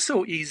it were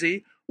so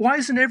easy, why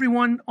isn't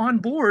everyone on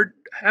board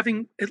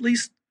having at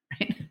least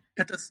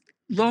at the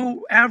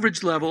low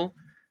average level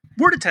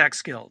word attack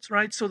skills,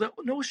 right? So the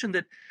notion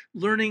that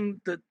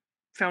learning the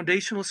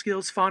foundational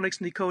skills, phonics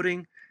and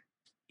decoding,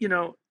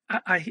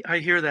 I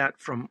hear that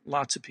from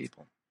lots of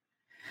people.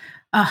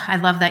 I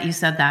love that you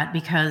said that,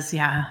 because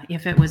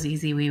if it was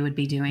easy, we would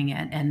be doing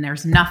it. And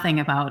there's nothing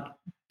about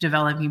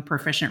developing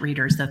proficient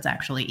readers that's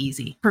actually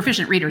easy.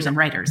 Proficient readers and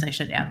writers, I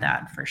should add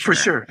that for sure. For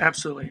sure,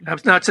 absolutely.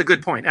 That's a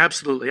good point,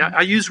 absolutely.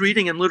 I use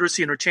reading and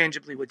literacy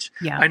interchangeably, which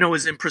I know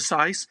is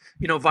imprecise,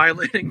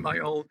 violating my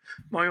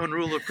own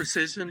rule of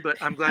precision,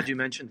 but I'm glad you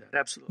mentioned that,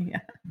 absolutely. Yeah.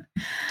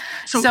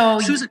 So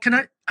Susan,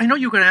 I know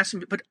you were going to ask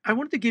me, but I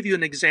wanted to give you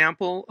an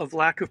example of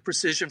lack of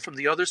precision from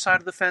the other side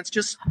of the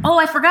fence. Oh,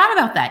 I forgot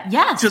about that.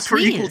 Yes, just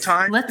please. For equal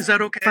time. Is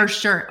that okay? For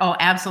sure. Oh,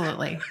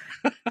 absolutely.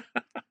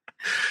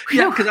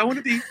 Yeah, because I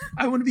want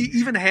to be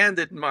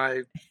even-handed in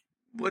my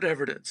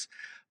whatever it is.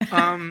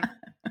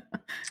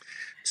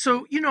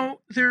 So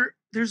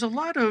there's a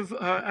lot of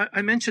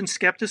I mentioned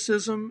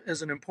skepticism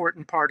as an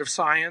important part of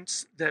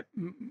science that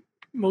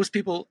most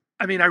people.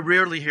 I mean, I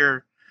rarely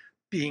hear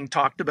being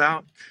talked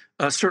about.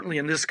 Certainly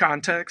in this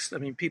context, I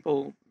mean,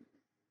 people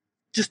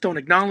just don't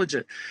acknowledge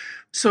it.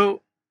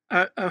 So,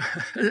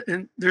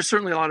 and there's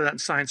certainly a lot of that in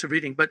science of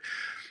reading, but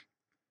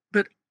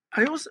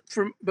I also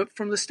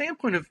from the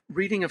standpoint of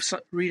reading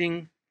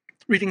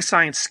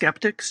science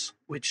skeptics,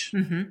 which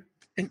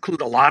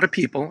include a lot of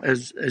people,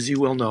 as you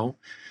will know.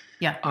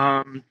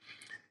 Yeah.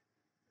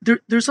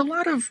 There's a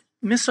lot of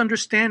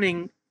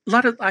misunderstanding,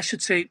 I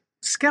should say,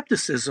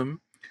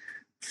 skepticism,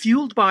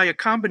 fueled by a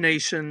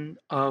combination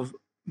of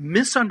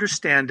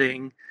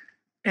misunderstanding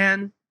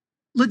and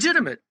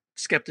legitimate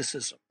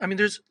skepticism. I mean,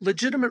 there's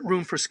legitimate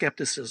room for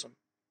skepticism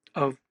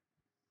of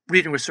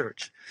reading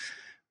research.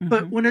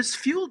 But when it's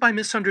fueled by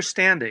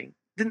misunderstanding,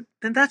 then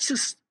that's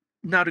just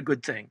not a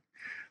good thing.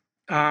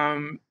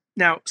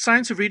 Now,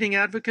 science of reading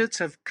advocates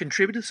have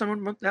contributed to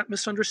some of that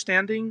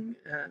misunderstanding,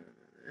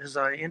 as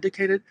I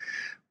indicated.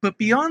 But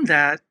beyond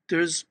that,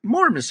 there's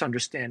more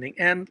misunderstanding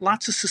and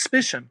lots of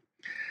suspicion.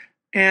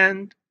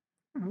 And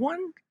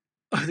one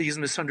of these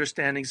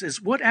misunderstandings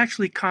is what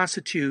actually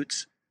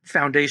constitutes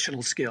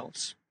foundational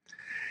skills.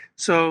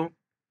 So,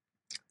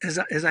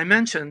 as I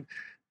mentioned,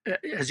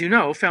 as you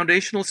know,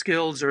 foundational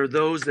skills are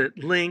those that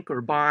link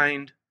or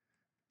bind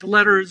the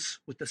letters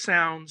with the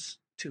sounds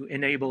to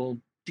enable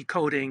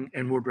decoding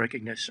and word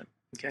recognition.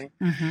 Okay.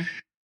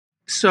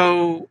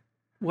 So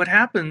what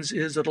happens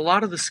is that a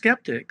lot of the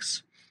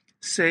skeptics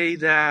say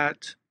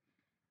that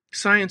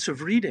science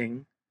of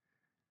reading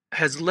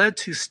has led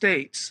to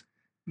states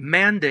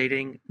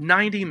mandating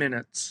 90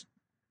 minutes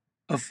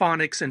of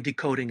phonics and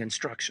decoding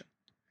instruction.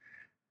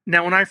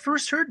 Now, when I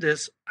first heard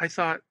this, I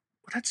thought,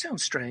 well, that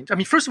sounds strange. I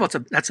mean, first of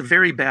all, that's a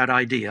very bad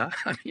idea.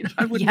 I mean,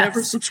 I would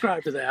never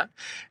subscribe to that.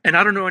 And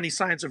I don't know any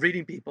science of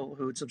reading people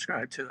who would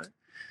subscribe to it.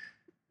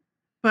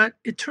 But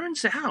it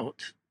turns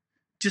out,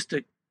 just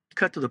to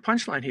cut to the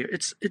punchline here,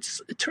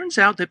 it turns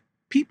out that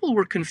people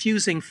were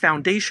confusing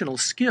foundational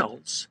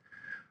skills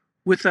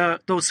with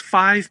those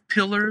 5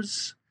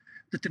 pillars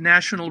that the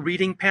National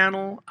Reading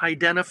Panel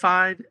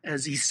identified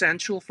as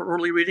essential for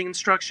early reading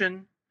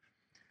instruction.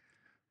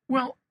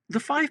 Well, the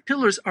 5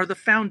 pillars are the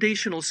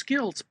foundational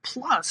skills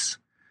plus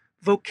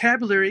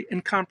vocabulary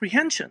and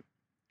comprehension.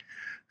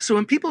 So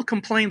when people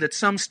complain that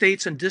some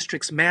states and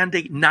districts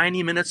mandate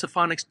 90 minutes of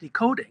phonics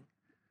decoding,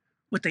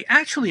 what they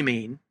actually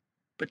mean,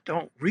 but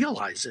don't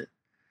realize it,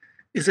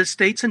 is that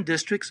states and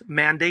districts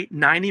mandate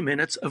 90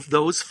 minutes of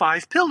those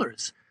 5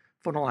 pillars: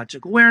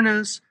 phonologic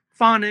awareness,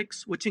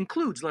 phonics, which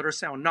includes letter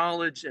sound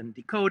knowledge and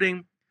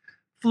decoding,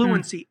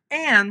 fluency,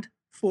 and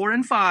 4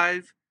 and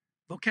 5,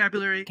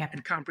 vocabulary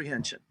and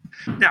comprehension.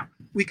 Now,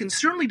 we can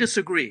certainly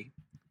disagree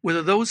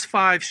whether those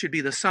 5 should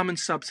be the sum and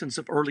substance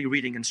of early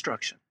reading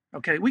instruction.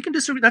 Okay, we can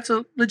disagree. That's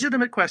a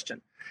legitimate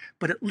question.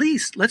 But at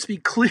least let's be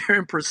clear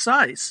and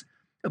precise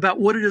about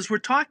what it is we're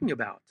talking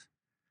about.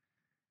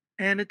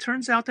 And it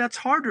turns out that's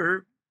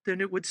harder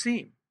than it would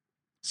seem.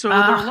 So there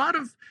are a lot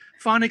of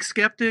phonics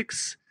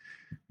skeptics,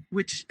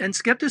 and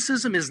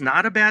skepticism is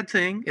not a bad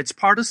thing. It's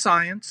part of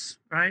science,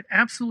 right?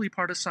 Absolutely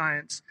part of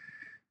science.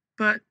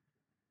 But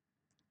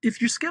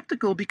if you're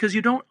skeptical because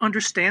you don't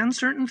understand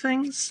certain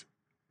things,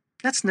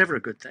 that's never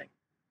a good thing.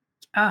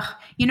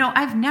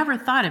 I've never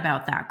thought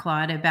about that,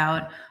 Claude,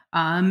 about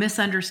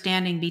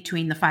misunderstanding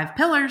between the 5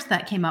 pillars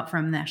that came up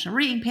from the National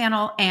Reading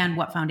Panel and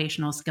what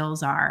foundational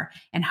skills are,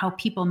 and how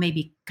people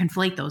maybe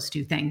conflate those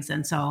two things.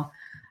 And so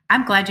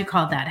I'm glad you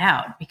called that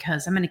out,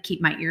 because I'm going to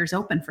keep my ears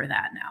open for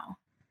that now.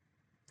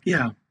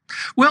 Yeah.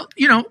 Well,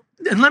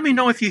 and let me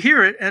know if you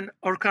hear it,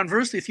 or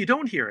conversely, if you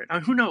don't hear it.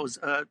 Who knows?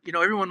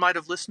 Everyone might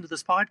have listened to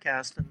this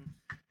podcast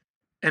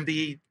and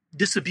be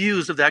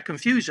disabused of that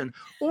confusion,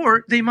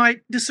 or they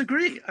might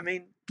disagree. I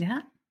mean,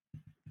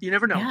 you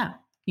never know. Yeah,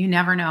 you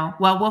never know.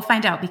 Well, we'll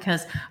find out,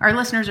 because our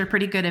listeners are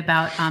pretty good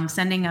about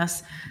sending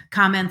us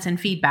comments and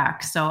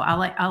feedback. So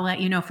I'll let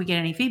you know if we get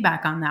any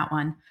feedback on that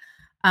one.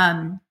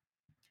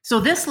 So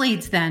this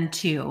leads then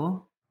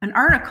to an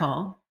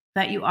article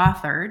that you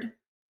authored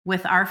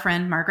with our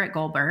friend Margaret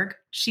Goldberg.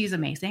 She's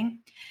amazing.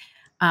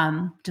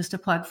 Just a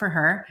plug for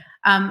her.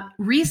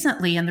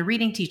 Recently in the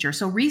Reading Teacher.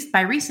 So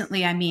by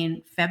recently, I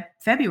mean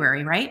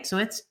February, right? So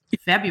it's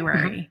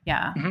February.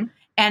 Yeah. Mm-hmm.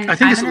 And I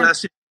think it's the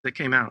last that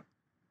came out.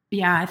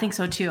 Yeah, I think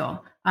so too.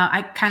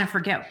 I kind of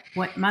forget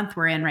what month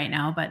we're in right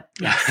now, but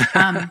yes.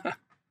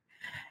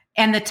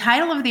 And the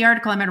title of the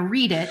article, I'm going to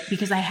read it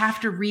because I have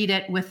to read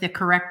it with the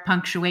correct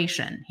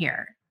punctuation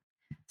here.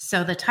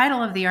 So the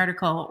title of the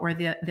article, or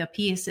the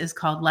piece, is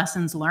called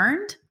Lessons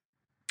Learned,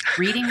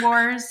 Reading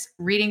Wars,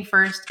 Reading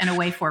First, and a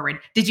Way Forward.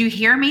 Did you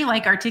hear me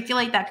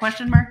articulate that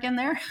question mark in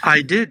there?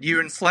 I did.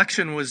 Your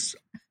inflection was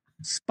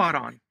Spot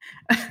on.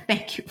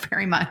 Thank you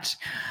very much.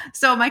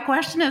 So my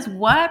question is,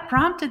 what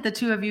prompted the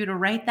two of you to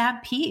write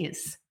that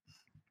piece?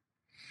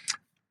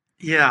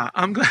 Yeah,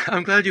 I'm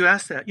glad you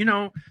asked that.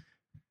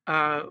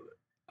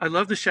 I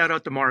love the shout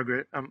out to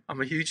Margaret.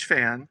 I'm a huge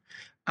fan.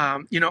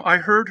 I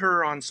heard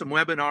her on some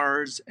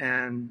webinars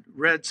and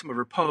read some of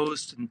her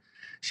posts, and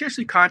she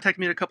actually contacted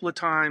me a couple of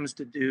times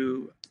to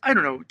do, I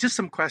don't know, just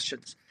some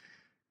questions.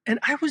 And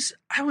I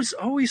was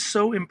always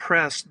so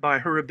impressed by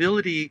her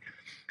ability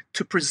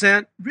to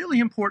present really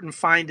important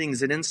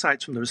findings and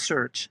insights from the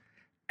research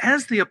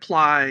as they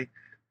apply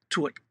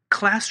to what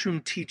classroom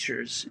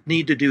teachers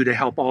need to do to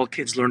help all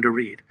kids learn to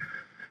read.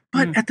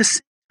 But at the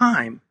same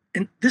time,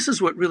 and this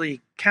is what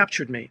really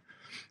captured me,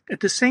 at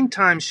the same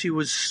time, she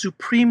was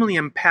supremely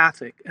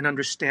empathic and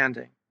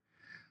understanding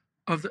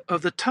of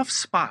the tough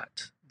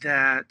spot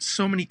that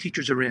so many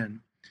teachers are in.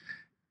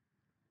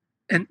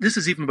 And this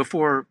is even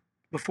before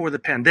the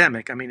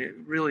pandemic. I mean, it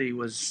really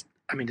was,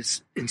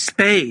 it's in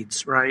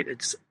spades, right?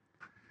 It's,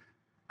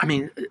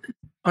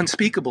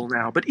 unspeakable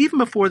now. But even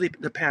before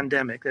the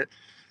pandemic, that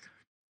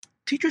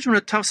teachers are in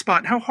a tough spot,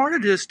 and how hard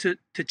it is to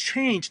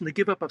change and to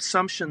give up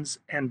assumptions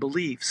and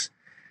beliefs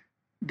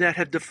that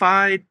have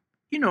defied,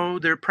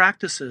 their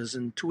practices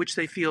and to which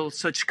they feel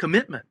such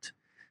commitment.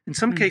 In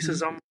some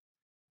cases,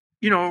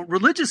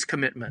 religious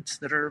commitments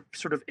that are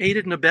sort of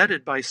aided and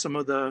abetted by some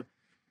of the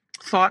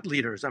thought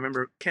leaders. I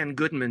remember Ken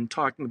Goodman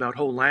talking about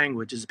whole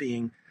language as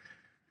being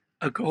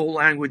a whole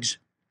language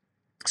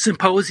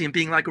symposium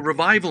being like a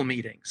revival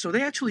meeting. So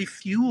they actually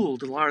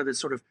fueled a lot of this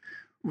sort of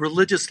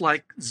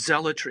religious-like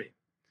zealotry.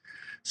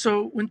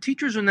 So when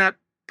teachers are in that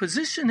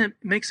position, it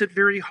makes it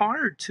very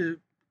hard to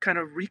kind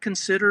of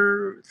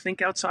reconsider,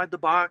 think outside the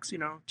box,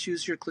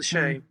 choose your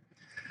cliche.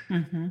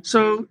 Mm-hmm.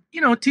 So,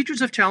 teachers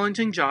have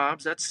challenging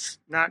jobs. That's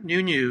not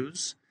new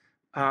news,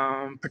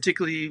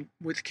 particularly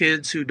with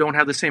kids who don't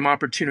have the same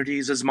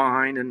opportunities as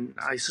mine, and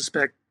I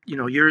suspect,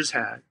 yours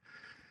had.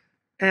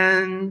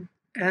 And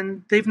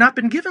they've not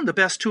been given the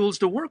best tools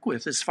to work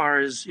with as far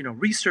as,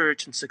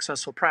 research and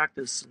successful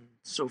practice and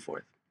so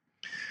forth.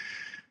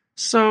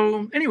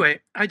 So anyway,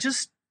 I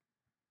just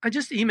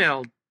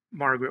emailed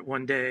Margaret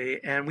one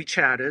day and we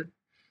chatted,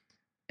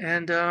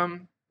 and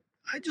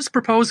I just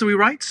proposed that we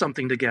write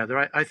something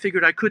together. I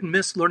figured I couldn't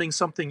miss learning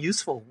something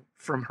useful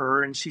from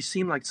her, and she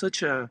seemed like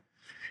such a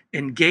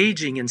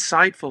engaging,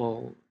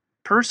 insightful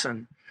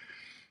person.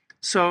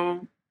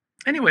 So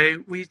anyway,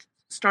 we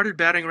started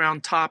batting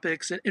around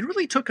topics. It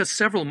really took us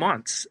several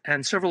months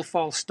and several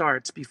false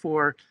starts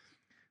before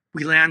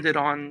we landed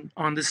on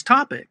this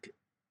topic.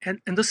 And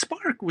the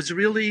spark was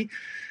really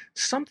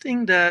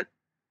something that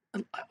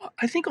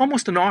I think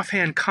almost an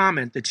offhand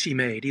comment that she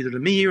made, either to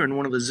me or in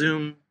one of the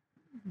Zoom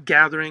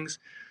gatherings.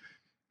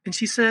 And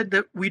she said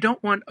that we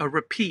don't want a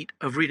repeat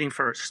of Reading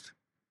First.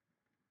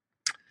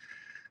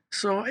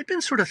 So I'd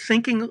been sort of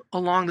thinking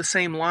along the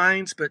same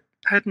lines, but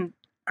hadn't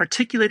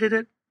articulated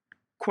it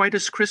quite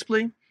as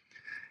crisply.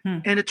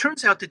 And it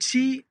turns out that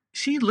she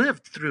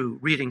lived through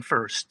Reading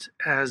First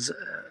as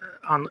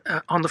on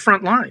the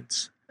front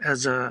lines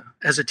as a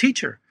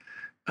teacher,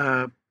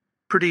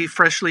 pretty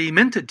freshly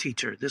minted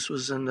teacher. This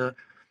was in the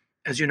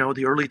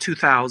early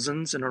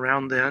 2000s and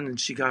around then, and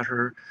she got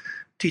her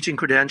teaching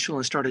credential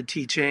and started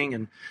teaching,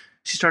 and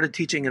she started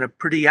teaching in a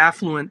pretty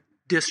affluent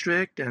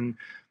district, and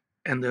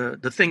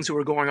the things that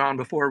were going on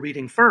before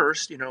Reading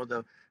First,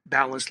 the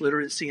balanced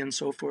literacy and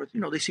so forth,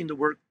 they seemed to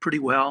work pretty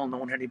well. No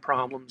one had any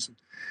problems. And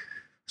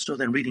so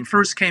then Reading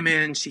First came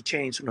in. She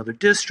changed to another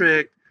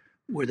district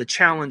where the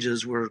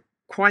challenges were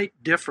quite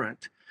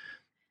different.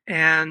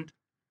 And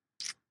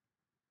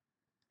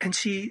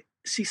she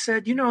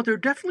said, there are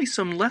definitely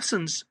some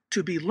lessons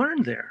to be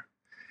learned there.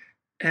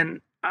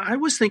 And I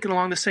was thinking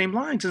along the same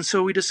lines. And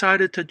so we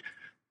decided to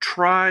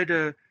try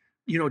to,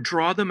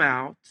 draw them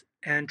out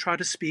and try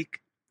to speak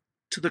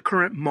to the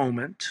current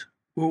moment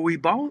where we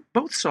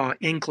both saw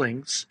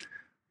inklings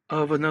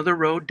of another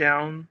road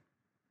down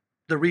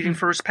the Reading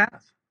First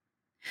path.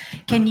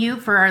 Can you,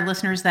 for our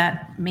listeners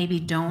that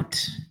maybe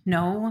don't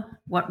know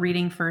what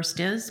Reading First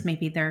is,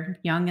 maybe they're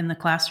young in the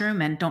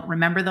classroom and don't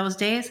remember those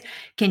days,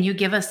 can you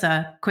give us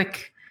a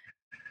quick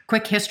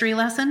history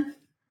lesson?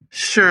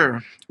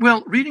 Sure.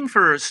 Well, Reading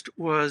First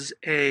was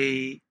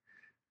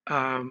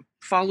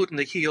followed in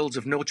the heels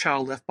of No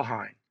Child Left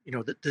Behind,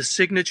 the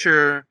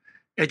signature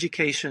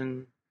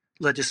education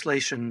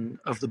legislation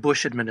of the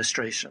Bush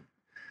administration.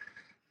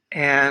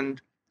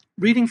 And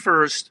Reading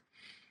First,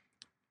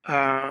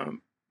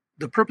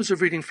 the purpose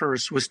of Reading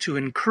First was to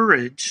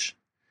encourage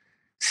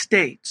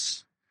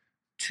states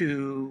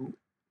to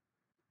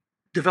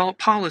develop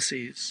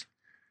policies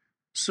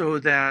so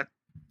that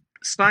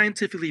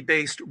scientifically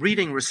based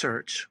reading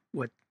research,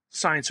 what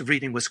Science of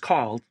Reading was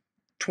called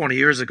 20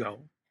 years ago,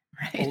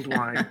 right. Old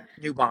wine,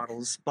 new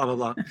bottles, blah,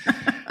 blah,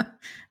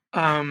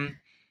 blah,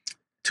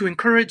 to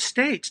encourage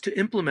states to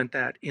implement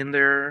that in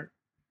their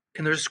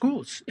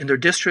schools, in their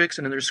districts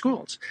and in their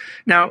schools.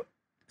 Now,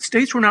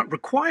 states were not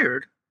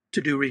required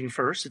to do Reading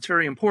First. It's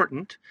very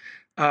important.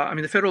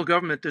 The federal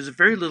government, there's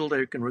very little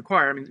they can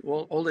require.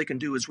 All they can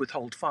do is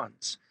withhold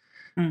funds.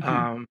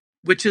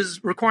 which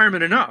is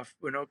requirement enough,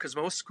 because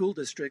most school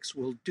districts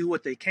will do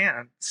what they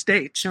can.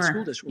 States, Sure.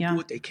 school districts will do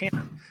what they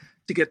can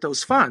to get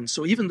those funds.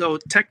 So even though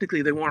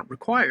technically they weren't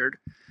required,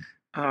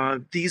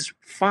 these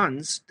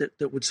funds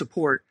that would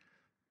support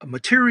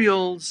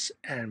materials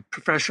and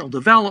professional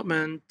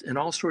development and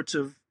all sorts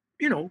of,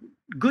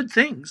 good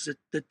things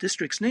that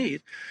districts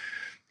need,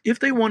 if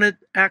they wanted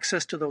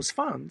access to those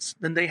funds,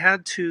 then they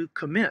had to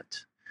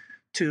commit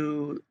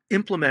to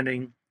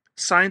implementing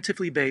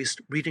scientifically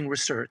based reading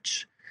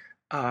research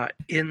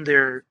in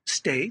their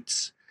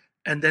states,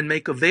 and then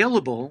make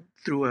available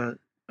through a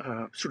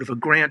sort of a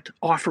grant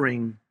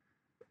offering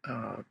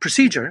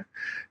procedure,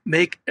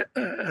 make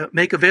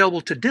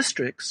available to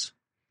districts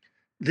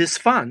this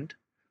fund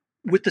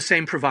with the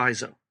same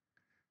proviso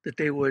that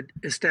they would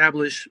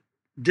establish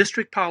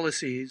district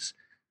policies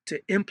to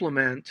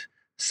implement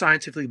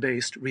scientifically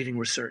based reading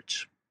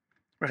research,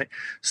 right?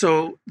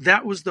 So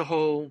that was the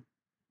whole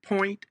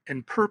point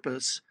and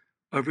purpose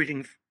of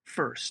Reading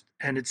First,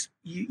 and it's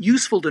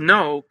useful to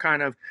know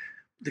kind of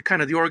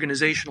the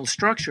organizational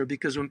structure,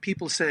 because when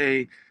people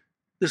say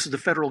this is the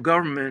federal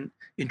government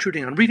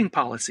intruding on reading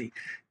policy,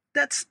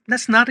 that's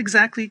not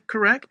exactly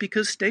correct,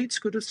 because states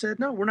could have said,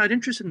 no, we're not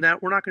interested in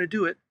that, we're not going to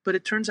do it. But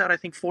it turns out I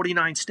think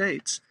 49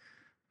 states,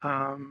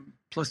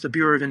 plus the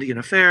Bureau of Indian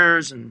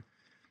Affairs, and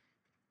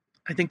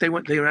I think they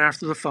went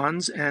after the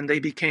funds, and they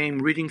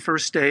became Reading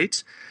First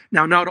states.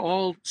 Now, not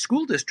all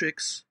school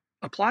districts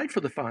applied for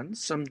the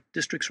funds. Some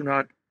districts were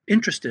not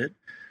interested,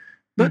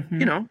 but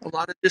a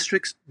lot of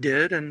districts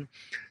did. And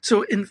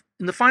so in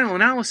the final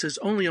analysis,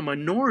 only a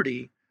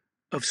minority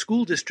of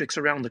school districts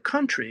around the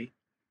country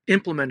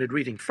implemented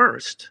Reading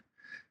First,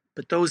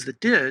 but those that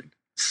did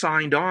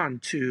signed on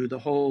to the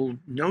whole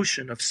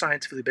notion of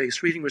scientifically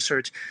based reading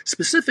research,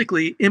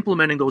 specifically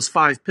implementing those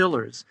 5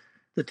 pillars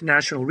that the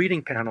National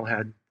Reading Panel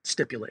had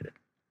stipulated.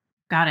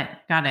 Got it.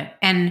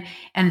 And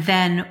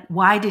then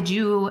why did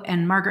you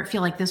and Margaret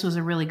feel like this was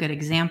a really good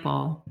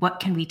example?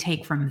 What can we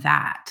take from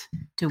that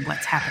to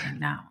what's happening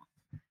now?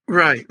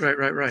 Right.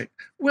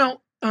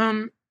 Well,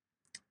 the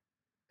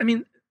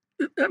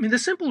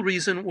simple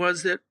reason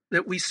was that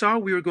we saw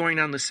we were going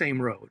down the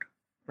same road,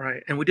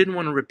 right? And we didn't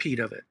want a repeat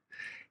of it.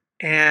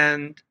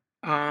 And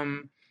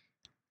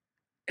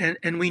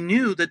we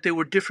knew that there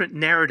were different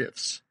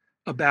narratives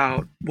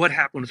about what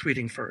happened with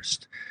Reading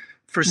First.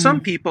 For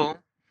some people,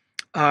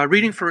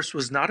 Reading First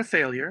was not a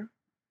failure.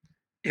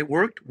 It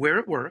worked where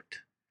it worked.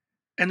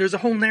 And there's a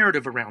whole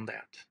narrative around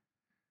that,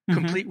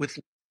 complete with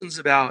lessons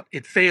about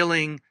it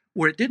failing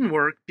where it didn't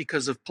work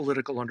because of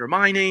political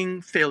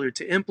undermining, failure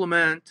to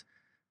implement,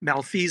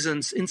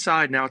 malfeasance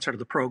inside and outside of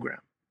the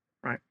program,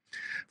 right?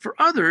 For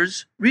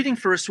others, Reading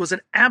First was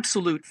an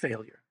absolute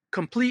failure,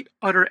 complete,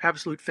 utter,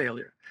 absolute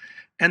failure.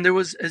 And there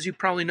was, as you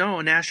probably know,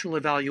 a national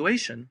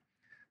evaluation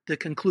that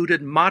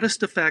concluded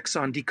modest effects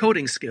on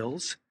decoding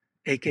skills,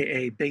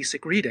 aka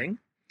basic reading,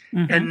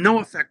 and no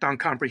effect on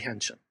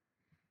comprehension,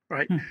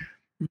 right?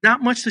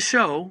 Not much to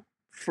show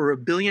for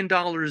 $1 billion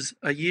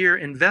a year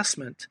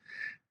investment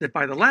that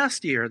by the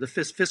last year, the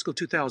fiscal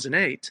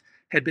 2008,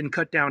 had been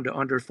cut down to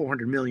under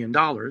 $400 million,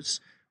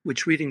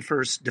 which Reading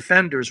First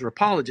defenders or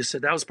apologists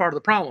said that was part of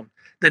the problem.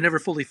 They never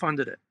fully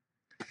funded it.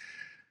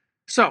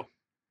 So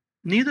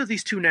neither of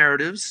these two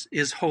narratives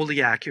is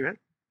wholly accurate,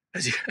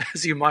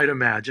 as you might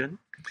imagine.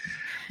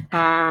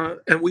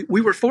 And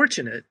we were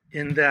fortunate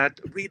in that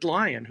Reed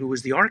Lyon, who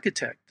was the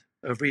architect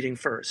of Reading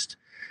First,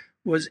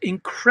 was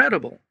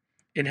incredible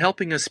in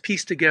helping us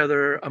piece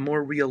together a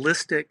more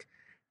realistic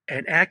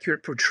and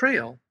accurate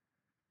portrayal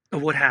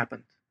of what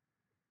happened,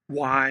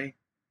 why,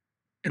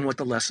 and what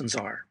the lessons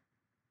are.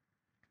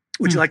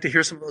 Would you like to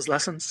hear some of those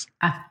lessons?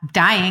 I'm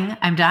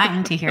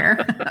dying to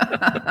hear.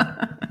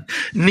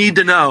 Need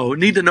to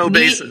know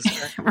basis.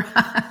 Right?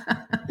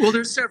 Well,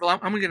 there's several. I'm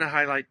going to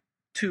highlight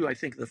 2, I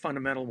think, the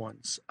fundamental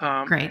ones.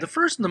 Great. The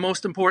first and the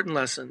most important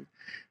lesson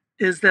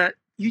is that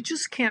you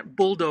just can't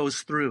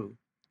bulldoze through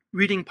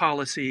reading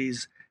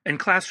policies and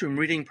classroom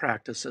reading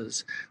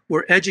practices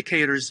where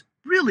educators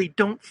really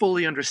don't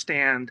fully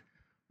understand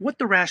what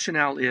the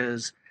rationale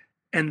is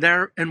and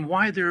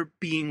why they're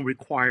being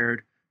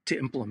required to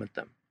implement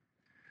them.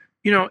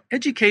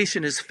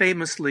 Education is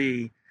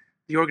famously,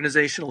 the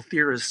organizational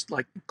theorists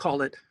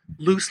call it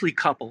loosely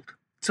coupled.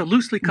 It's a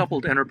loosely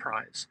coupled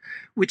enterprise,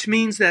 which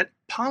means that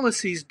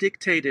policies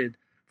dictated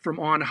from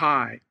on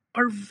high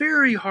are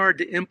very hard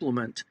to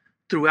implement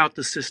throughout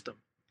the system.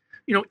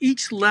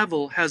 Each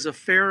level has a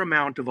fair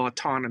amount of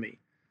autonomy,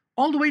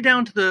 all the way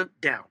down to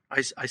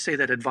I say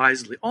that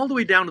advisedly, all the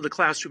way down to the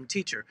classroom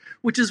teacher,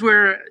 which is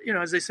where,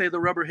 as they say, the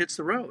rubber hits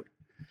the road.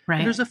 Right.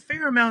 And there's a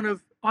fair amount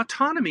of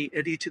autonomy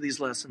at each of these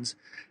lessons.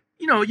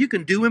 You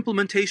can do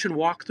implementation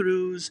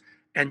walkthroughs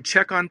and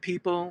check on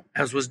people,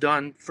 as was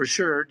done for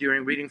sure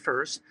during Reading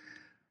First.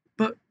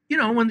 But,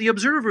 when the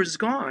observer is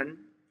gone,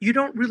 you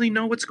don't really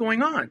know what's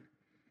going on.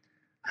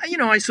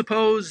 I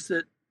suppose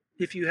that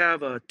if you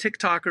have a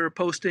TikToker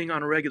posting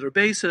on a regular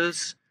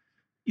basis,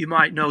 you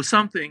might know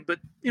something, but,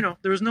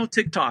 there was no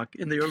TikTok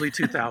in the early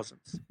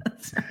 2000s.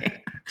 That's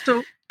right.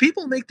 So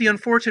people make the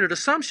unfortunate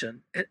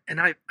assumption, and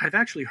I've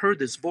actually heard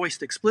this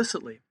voiced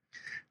explicitly,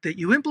 that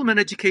you implement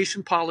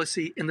education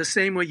policy in the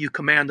same way you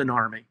command an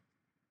army.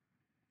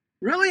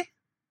 Really?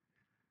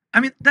 I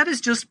mean, that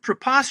is just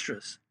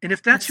preposterous. And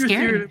if that's your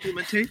theory of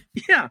implementation,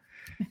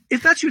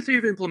 if that's your theory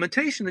of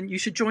implementation, then you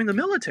should join the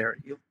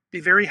military. You'll be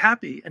very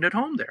happy and at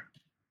home there.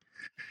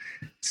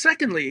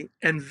 Secondly,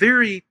 and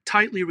very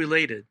tightly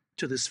related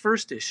to this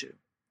first issue,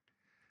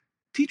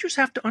 teachers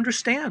have to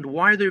understand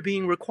why they're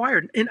being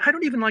required. And I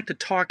don't even like to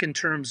talk in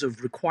terms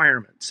of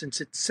requirements,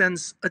 since it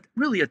sends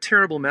really a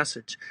terrible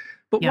message.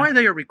 But why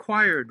they are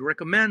required,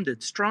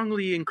 recommended,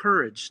 strongly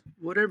encouraged,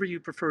 whatever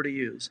you prefer to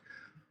use.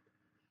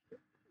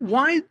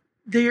 Why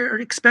they are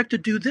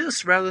expected to do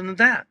this rather than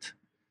that.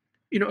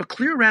 You know, a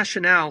clear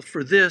rationale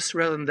for this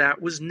rather than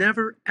that was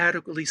never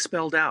adequately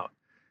spelled out,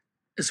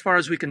 as far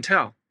as we can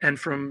tell, and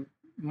from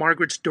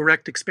Margaret's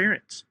direct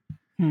experience.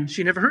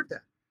 She never heard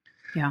that.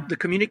 Yeah. The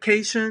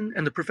communication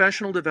and the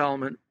professional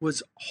development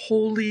was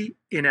wholly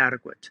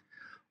inadequate,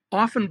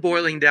 often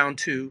boiling down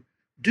to,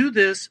 do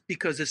this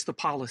because it's the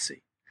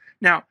policy.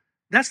 Now,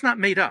 that's not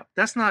made up.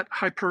 That's not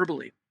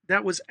hyperbole.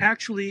 That was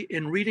actually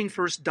in Reading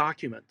First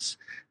documents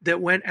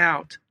that went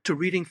out to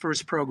Reading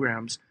First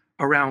programs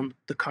around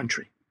the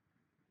country.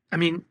 I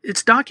mean,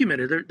 it's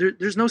documented.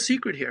 There's no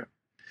secret here.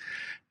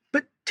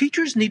 But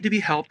teachers need to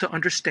be helped to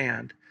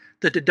understand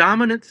that the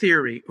dominant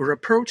theory or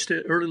approach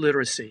to early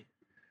literacy,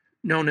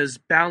 known as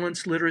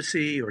balanced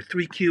literacy or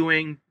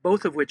 3Qing,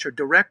 both of which are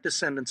direct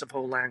descendants of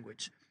whole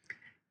language,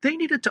 they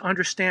needed to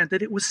understand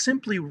that it was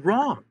simply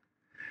wrong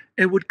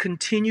and would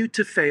continue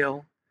to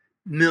fail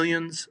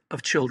millions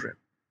of children.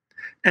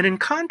 And in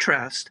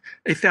contrast,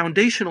 a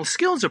foundational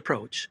skills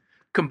approach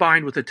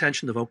combined with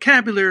attention to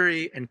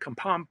vocabulary and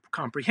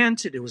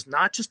comprehension, it was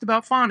not just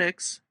about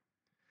phonics,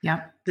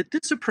 that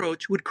this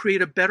approach would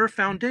create a better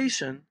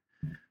foundation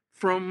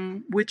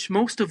from which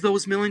most of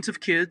those millions of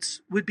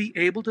kids would be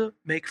able to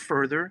make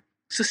further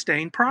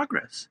sustained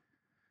progress.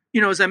 You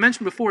know, as I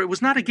mentioned before, it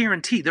was not a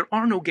guarantee. There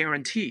are no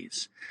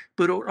guarantees,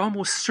 but it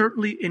almost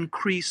certainly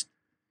increased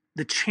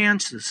the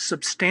chances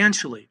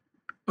substantially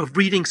of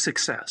reading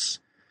success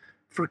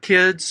for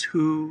kids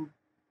who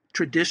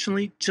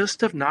traditionally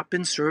just have not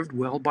been served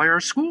well by our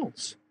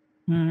schools.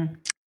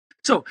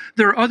 So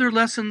there are other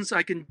lessons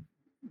I can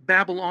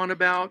babble on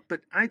about, but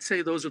I'd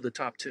say those are the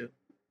top two.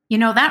 You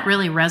know, that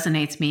really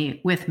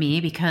resonates with me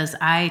because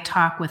I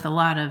talk with a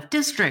lot of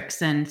districts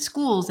and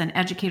schools and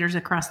educators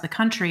across the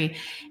country,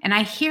 and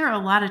I hear a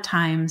lot of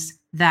times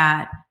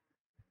that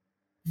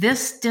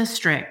this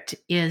district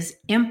is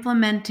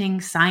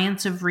implementing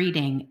science of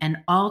reading, and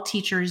all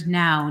teachers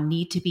now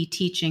need to be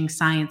teaching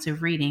science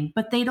of reading,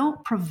 but they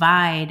don't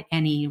provide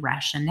any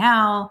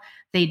rationale.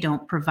 They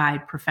don't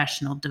provide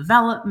professional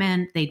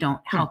development. They don't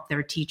help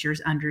their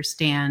teachers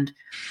understand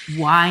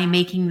why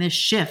making this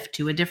shift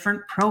to a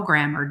different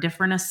program or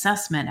different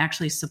assessment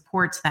actually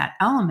supports that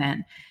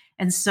element.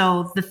 And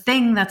so the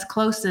thing that's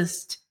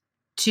closest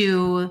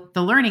to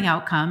the learning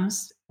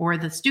outcomes or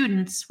the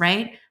students,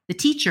 right? The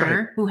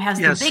teacher who has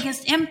the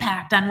biggest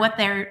impact on what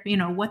they're,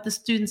 what the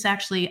students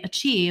actually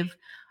achieve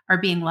are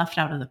being left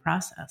out of the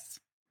process.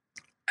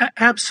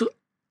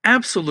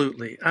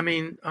 Absolutely. I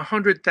mean,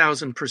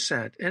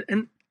 100,000%.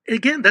 And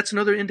again, that's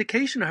another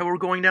indication of how we're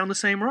going down the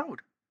same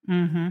road.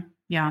 Mm-hmm.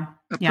 Yeah.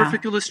 A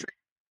perfect illustration.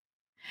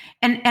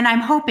 And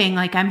I'm hoping,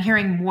 I'm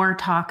hearing more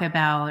talk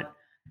about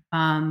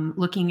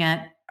looking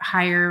at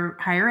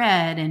higher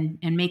ed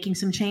and making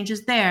some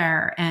changes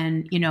there,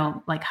 and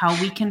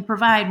how we can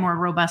provide more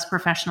robust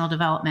professional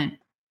development.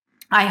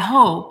 I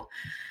hope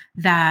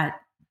that,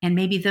 and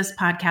maybe this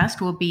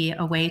podcast will be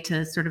a way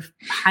to sort of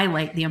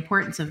highlight the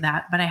importance of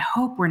that, but I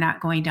hope we're not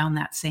going down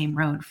that same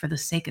road for the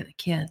sake of the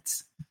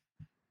kids.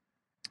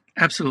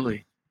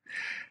 Absolutely.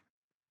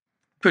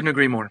 Couldn't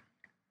agree more.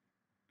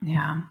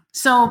 Yeah.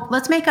 So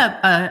let's make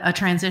a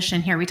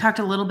transition here. We talked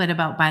a little bit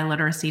about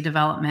biliteracy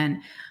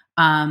development.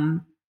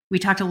 We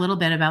talked a little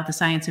bit about the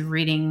science of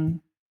reading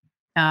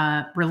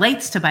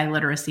relates to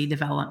biliteracy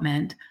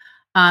development.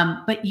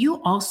 But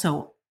you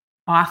also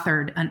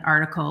authored an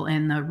article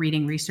in the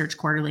Reading Research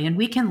Quarterly, and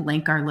we can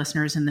link our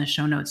listeners in the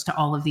show notes to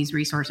all of these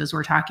resources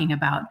we're talking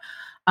about.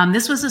 I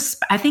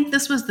think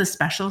this was the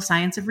special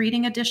Science of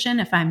Reading edition,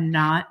 if I'm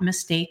not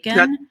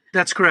mistaken.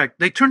 That's correct.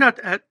 They turned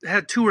out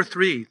had 2 or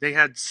 3. They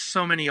had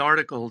so many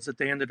articles that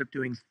they ended up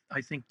doing,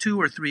 I think,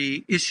 2 or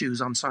 3 issues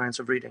on Science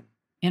of Reading.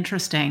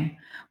 Interesting.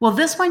 Well,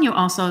 this one you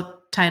also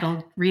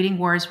titled Reading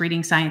Wars,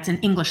 Reading Science,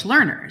 and English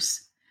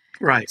Learners.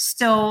 Right.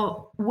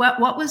 So what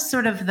was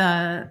sort of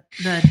the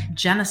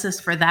genesis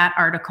for that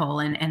article,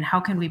 and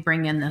how can we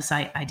bring in this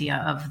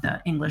idea of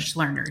the English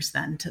learners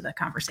then to the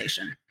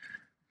conversation?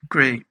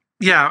 Great.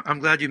 Yeah, I'm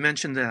glad you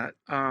mentioned that.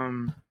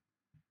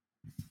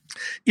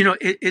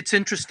 It's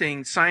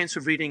interesting, Science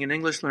of Reading and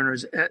English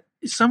Learners.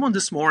 Someone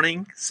this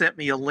morning sent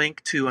me a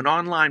link to an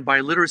online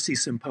biliteracy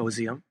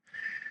symposium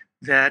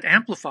that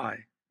Amplify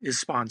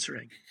is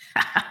sponsoring.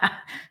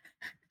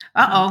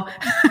 Uh-oh.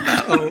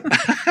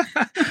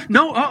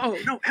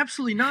 No,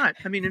 absolutely not.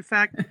 I mean, in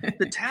fact,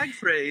 the tag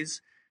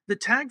phrase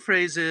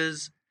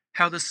is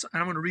how this,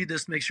 and I'm going to read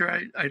this to make sure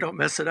I don't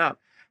mess it up.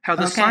 How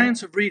the Okay.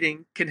 science of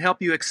reading can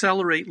help you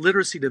accelerate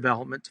literacy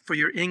development for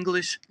your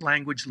English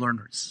language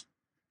learners.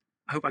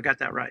 I hope I got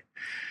that right.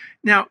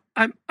 Now,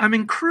 I'm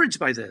encouraged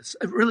by this.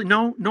 Really,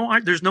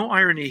 there's no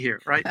irony here,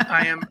 right?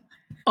 I am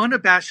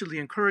unabashedly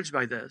encouraged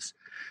by this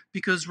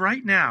because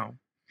right now,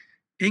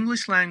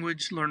 English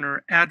language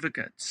learner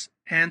advocates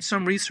and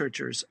some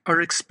researchers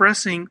are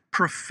expressing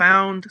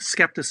profound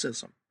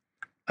skepticism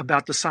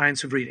about the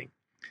science of reading,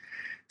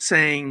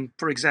 saying,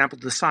 for example,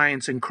 the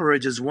science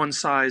encourages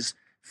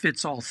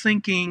one-size-fits-all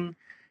thinking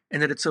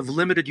and that it's of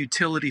limited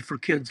utility for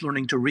kids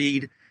learning to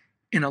read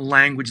in a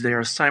language they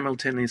are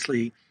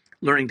simultaneously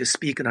learning to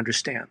speak and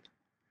understand.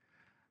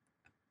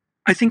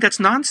 I think that's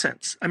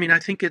nonsense. I mean, I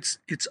think it's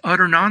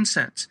utter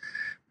nonsense.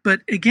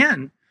 But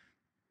again,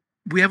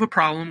 we have a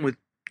problem with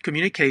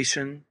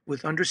communication,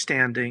 with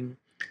understanding,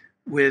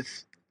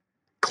 with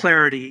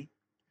clarity,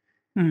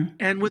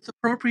 and with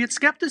appropriate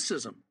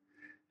skepticism.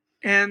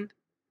 And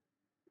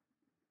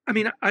I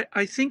mean,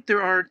 I think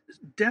there are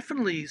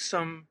definitely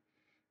some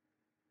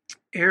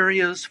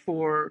areas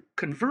for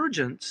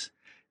convergence,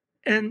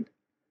 and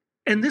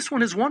this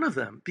one is one of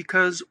them,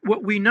 because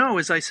what we know,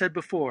 as I said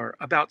before,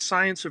 about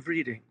science of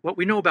reading, what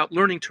we know about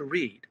learning to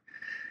read,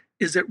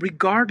 is that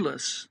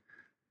regardless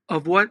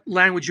of what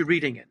language you're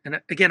reading in,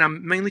 and again,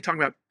 I'm mainly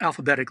talking about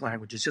alphabetic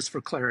languages, just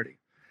for clarity.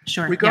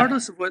 Sure.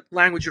 Regardless of what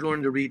language you're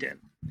learning to read in,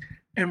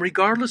 and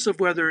regardless of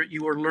whether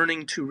you are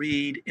learning to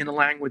read in a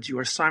language you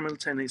are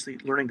simultaneously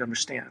learning to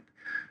understand,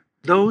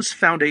 those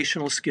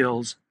foundational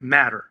skills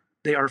matter.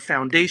 They are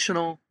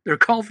foundational. They're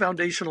called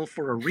foundational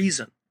for a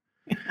reason.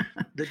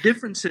 The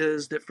difference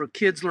is that for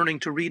kids learning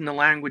to read in a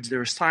language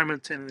they're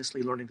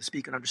simultaneously learning to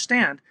speak and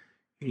understand,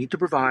 you need to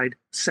provide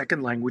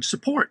second language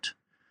support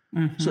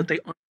so that they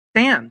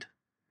understand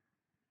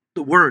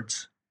the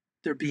words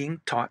they're being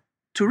taught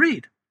to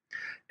read.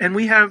 And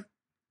we have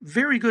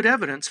very good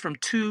evidence from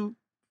two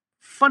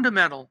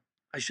fundamental,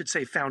 I should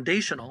say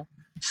foundational,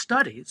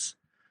 studies,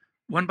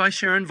 one by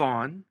Sharon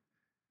Vaughn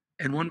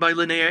and one by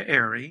Linnea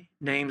Airy,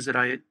 names that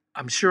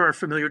I'm sure are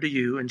familiar to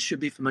you and should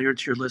be familiar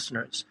to your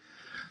listeners,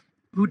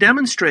 who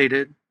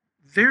demonstrated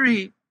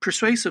very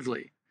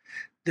persuasively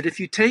that if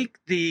you take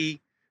the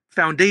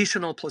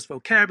foundational plus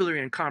vocabulary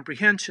and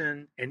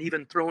comprehension and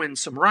even throw in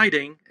some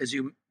writing, as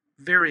you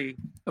very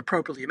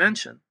appropriately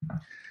mentioned,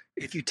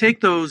 if you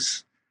take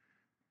those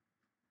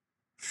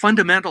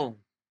fundamental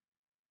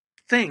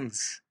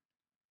things,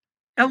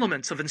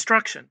 elements of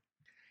instruction,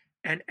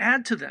 and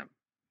add to them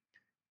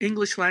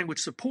English language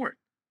support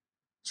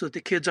so that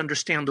the kids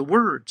understand the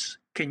words,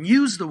 can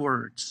use the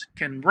words,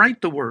 can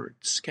write the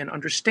words, can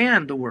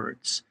understand the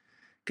words,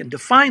 can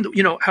define,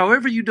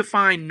 however you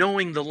define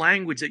knowing the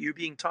language that you're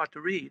being taught to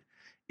read.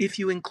 If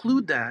you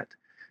include that,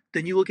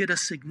 then you will get a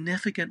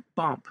significant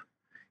bump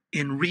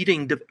in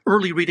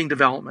early reading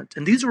development.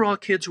 And these are all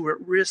kids who are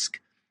at risk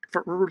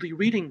for early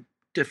reading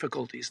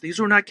difficulties. These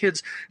were not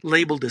kids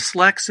labeled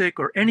dyslexic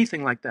or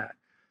anything like that.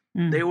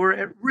 They were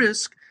at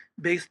risk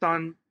based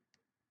on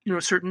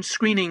certain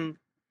screening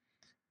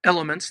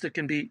elements that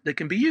can be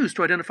used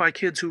to identify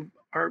kids who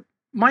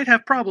might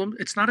have problems.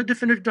 It's not a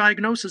definitive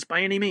diagnosis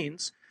by any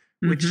means,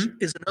 which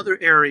is another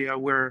area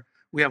where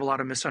we have a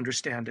lot of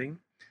misunderstanding,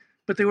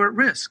 but they were at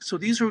risk. So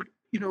these are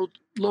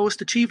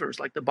lowest achievers,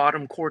 like the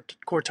bottom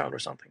quartile or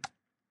something.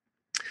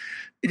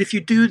 And if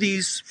you do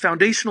these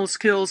foundational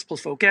skills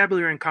plus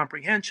vocabulary and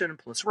comprehension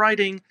plus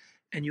writing,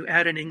 and you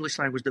add an English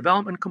language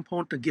development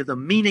component to give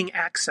them meaning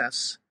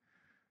access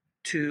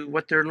to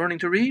what they're learning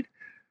to read,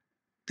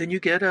 then you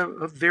get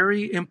a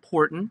very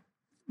important,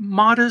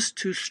 modest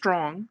to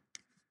strong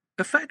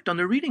effect on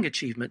their reading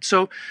achievement.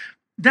 So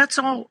that's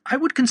all. I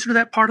would consider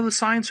that part of the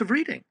science of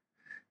reading.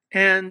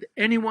 And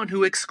anyone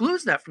who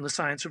excludes that from the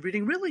science of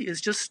reading really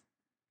is just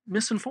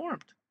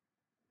misinformed.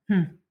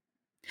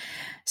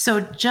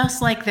 So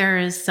just like there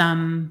is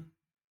some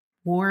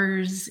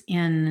wars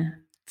in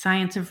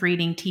science of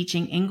reading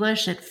teaching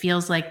English, it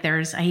feels like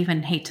there's, I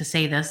even hate to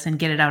say this and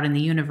get it out in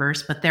the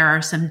universe, but there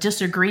are some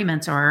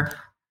disagreements or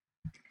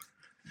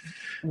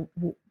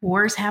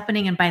wars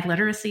happening in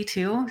biliteracy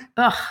too.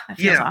 Ugh, it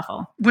feels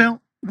awful.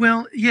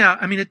 Well, yeah.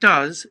 I mean, it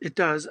does.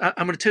 I'm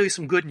going to tell you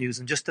some good news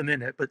in just a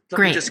minute, but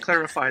let me just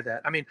clarify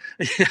that. I mean,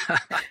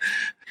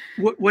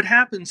 what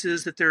happens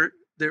is that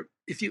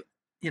if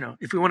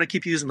we want to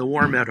keep using the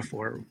war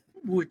metaphor,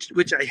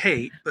 which I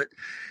hate, but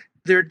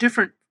there are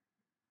different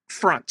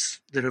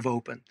fronts that have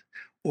opened,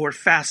 or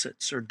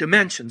facets, or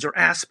dimensions, or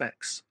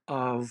aspects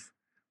of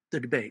the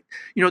debate.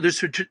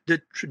 There's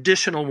the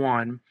traditional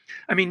one.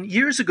 I mean,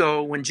 years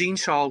ago when Jean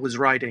Shaw was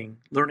writing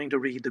Learning to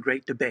Read, The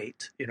Great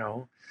Debate,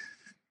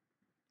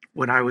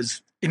 when I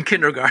was in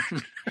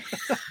kindergarten.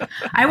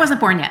 I wasn't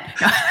born yet.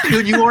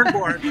 You weren't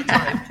born,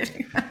 that's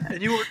right.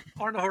 And you were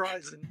on the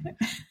horizon.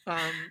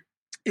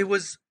 It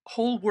was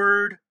whole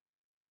word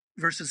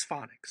versus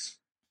phonics,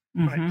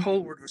 right?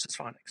 Whole word versus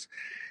phonics.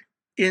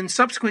 In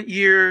subsequent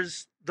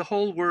years, the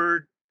whole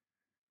word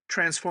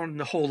transformed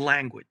into whole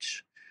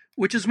language,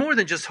 which is more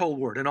than just whole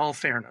word, in all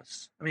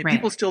fairness. I mean,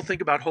 people still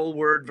think about whole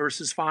word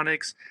versus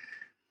phonics.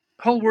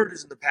 whole word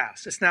is in the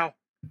past.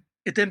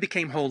 It then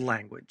became whole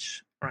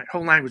language, right?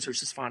 Whole language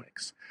versus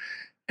phonics.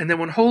 And then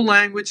when whole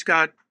language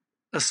got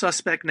a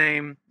suspect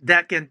name,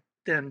 that get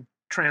then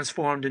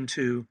transformed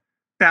into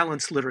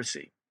balanced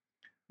literacy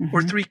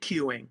or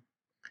 3Qing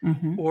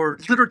or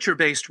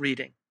literature-based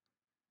reading,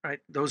 right?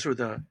 That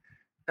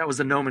was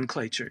the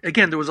nomenclature.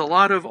 Again, there was a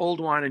lot of old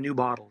wine and new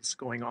bottles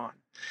going on.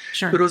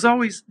 Sure. But it was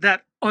always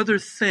that other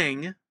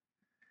thing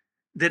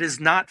that is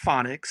not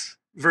phonics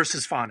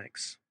versus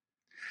phonics.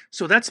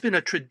 So that's been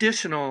a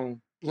traditional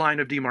line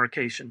of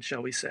demarcation,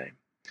 shall we say.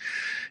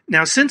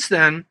 Now, since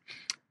then,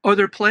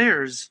 other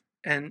players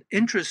and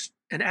interests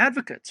and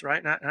advocates,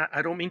 right? And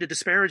I don't mean to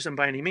disparage them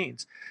by any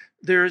means.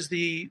 There's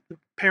the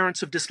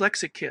parents of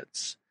dyslexic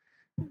kids.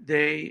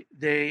 They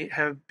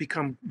have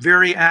become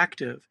very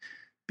active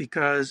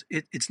because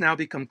it's now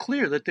become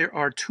clear that there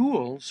are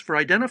tools for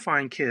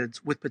identifying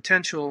kids with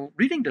potential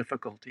reading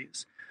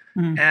difficulties.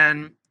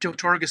 And Joe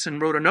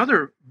Torgerson wrote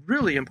another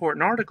really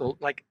important article,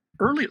 like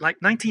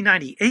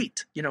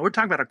 1998. We're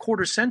talking about a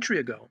quarter century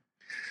ago.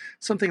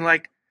 Something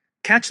like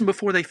catch them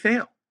before they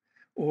fail,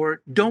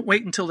 or don't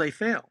wait until they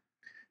fail.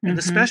 And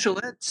the special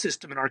ed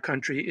system in our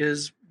country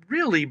is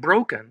really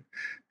broken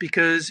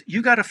because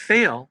you got to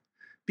fail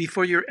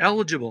before you're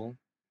eligible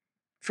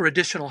for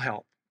additional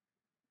help.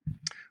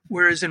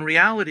 Whereas in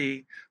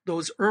reality,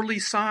 those early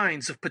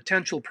signs of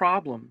potential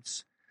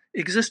problems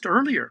exist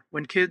earlier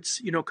when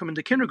kids, come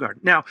into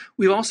kindergarten. Now,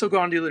 we've also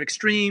gone to the other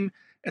extreme,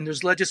 and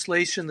there's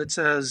legislation that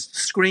says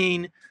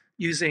screen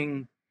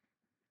using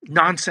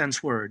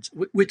nonsense words,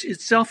 which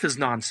itself is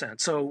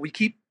nonsense. So we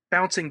keep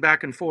bouncing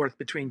back and forth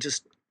between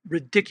just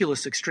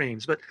ridiculous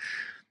extremes. But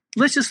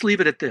let's just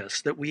leave it at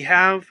this, that we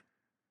have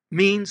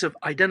means of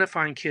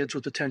identifying kids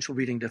with potential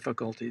reading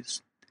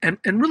difficulties. And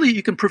really,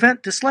 you can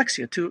prevent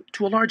dyslexia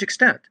to a large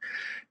extent.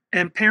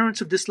 And parents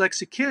of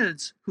dyslexic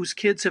kids whose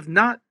kids have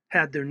not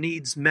had their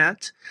needs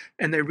met,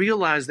 and they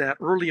realize that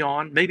early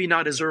on, maybe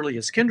not as early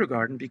as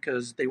kindergarten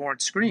because they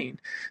weren't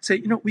screened,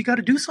 say, we got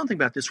to do something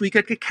about this. We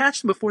got to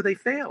catch them before they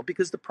fail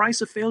because the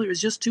price of failure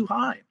is just too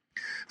high.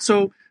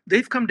 So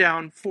they've come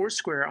down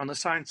foursquare on the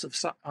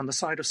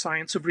side of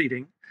science of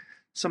reading,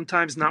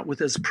 sometimes not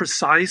with as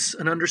precise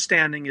an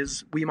understanding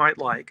as we might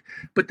like,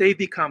 but they've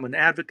become an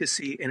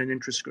advocacy and an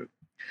interest group.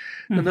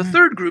 And the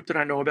third group that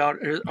I know about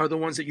are the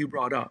ones that you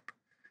brought up.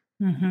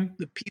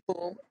 The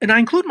people, and I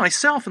include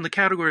myself in the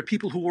category of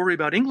people who worry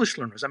about English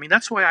learners. I mean,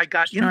 that's why I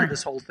got into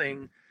this whole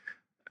thing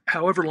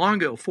however long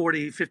ago,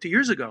 40, 50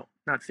 years ago.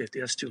 Not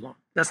 50, that's too long.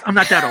 I'm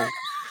not that old.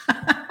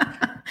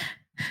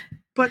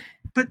 But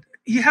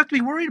you have to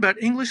be worried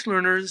about English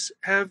learners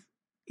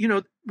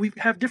we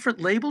have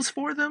different labels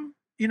for them,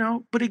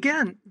 but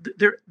again,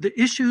 the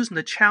issues and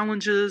the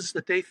challenges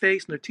that they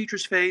face and their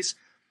teachers face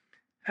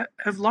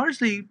have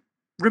largely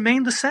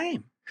remained the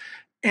same.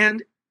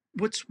 And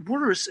what's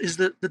worse is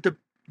that the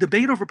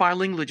debate over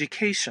bilingual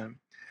education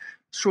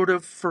sort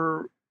of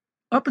for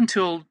up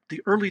until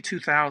the early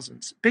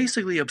 2000s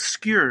basically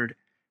obscured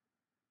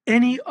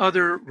any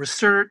other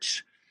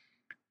research,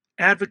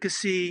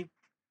 advocacy,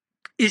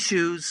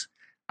 issues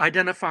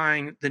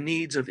identifying the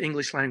needs of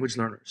English language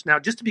learners. Now,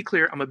 just to be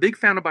clear, I'm a big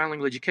fan of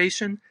bilingual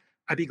education.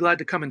 I'd be glad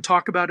to come and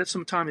talk about it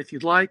sometime if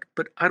you'd like,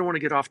 but I don't want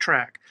to get off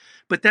track.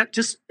 But that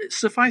just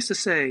suffice to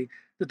say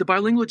that the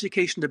bilingual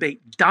education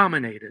debate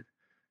dominated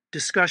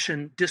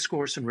discussion,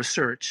 discourse, and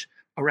research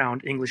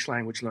around English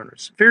language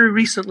learners. Very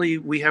recently,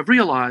 we have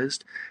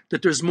realized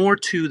that there's more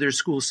to their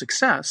school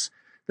success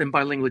than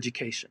bilingual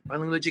education.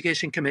 Bilingual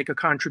education can make a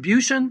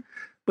contribution,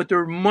 but there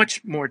are many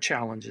more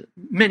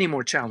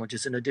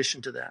challenges in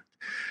addition to that.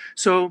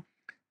 So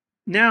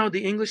now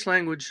the English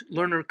language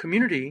learner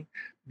community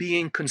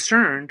being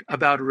concerned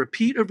about a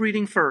repeat of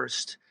reading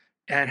first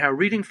and how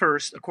reading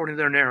first, according to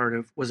their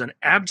narrative, was an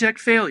abject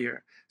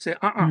failure. Say,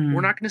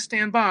 we're not going to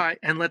stand by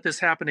and let this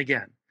happen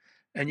again.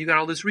 And you got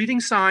all this reading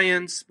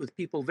science with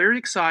people very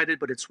excited,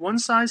 but it's one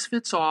size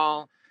fits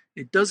all.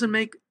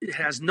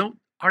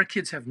 Our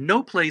kids have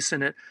no place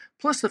in it.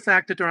 Plus the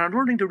fact that they're not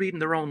learning to read in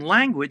their own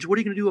language. What are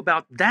you going to do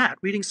about that?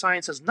 Reading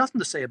science has nothing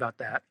to say about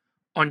that.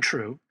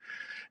 Untrue.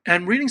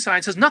 And reading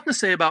science has nothing to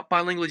say about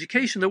bilingual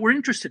education that we're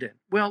interested in.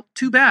 Well,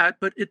 too bad,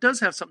 but it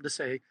does have something to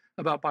say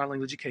about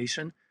bilingual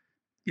education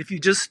if you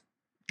just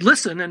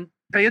listen and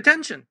pay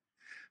attention.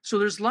 So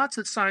there's lots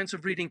that science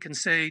of reading can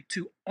say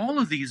to all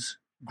of these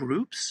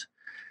groups.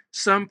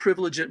 Some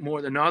privilege it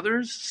more than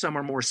others. Some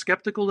are more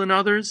skeptical than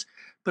others.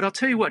 But I'll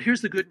tell you what,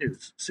 here's the good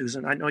news,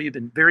 Susan. I know you've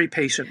been very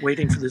patient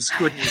waiting for this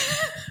good news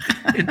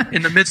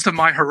in the midst of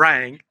my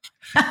harangue.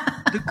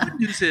 The good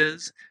news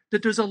is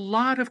that there's a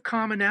lot of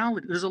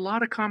commonality. There's a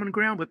lot of common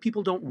ground, but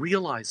people don't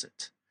realize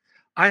it.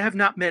 I have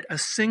not met a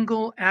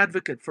single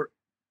advocate for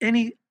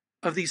any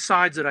of these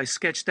sides that I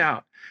sketched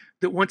out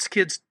that wants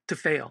kids to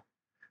fail,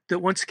 that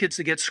wants kids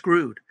to get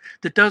screwed,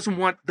 that doesn't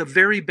want the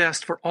very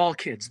best for all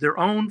kids, their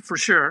own for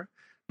sure,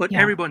 but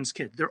everyone's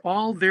kid. They're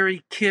all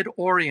very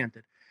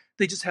kid-oriented.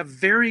 They just have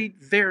very,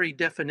 very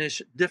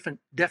different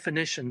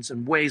definitions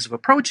and ways of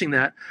approaching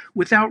that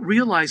without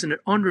realizing that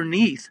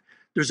underneath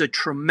there's a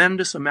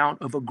tremendous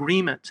amount of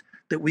agreement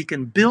that we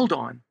can build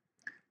on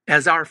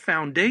as our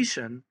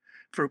foundation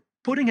for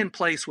putting in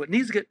place what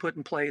needs to get put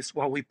in place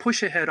while we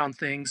push ahead on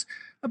things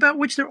about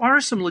which there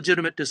are some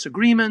legitimate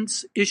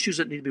disagreements, issues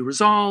that need to be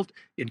resolved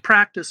in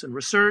practice and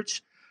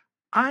research.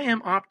 I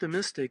am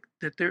optimistic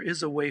that there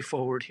is a way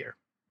forward here.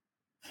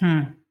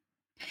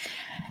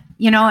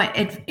 You know,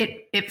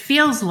 it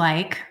feels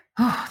like,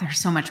 there's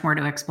so much more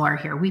to explore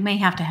here. We may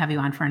have to have you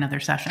on for another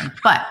session,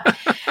 but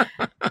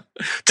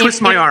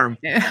twist my arm.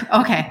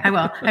 Okay, I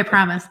will. I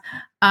promise.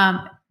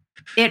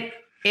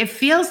 It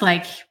feels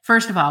like,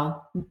 first of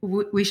all,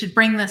 we should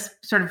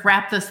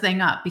wrap this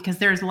thing up, because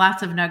there's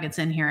lots of nuggets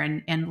in here,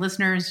 and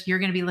listeners, you're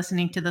going to be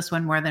listening to this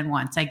one more than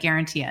once. I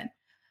guarantee it.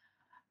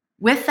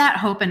 With that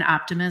hope and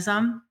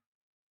optimism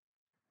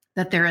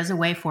that there is a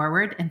way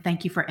forward, and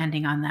thank you for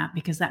ending on that,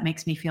 because that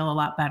makes me feel a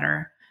lot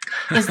better.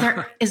 Is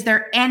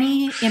there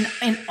any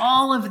in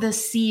all of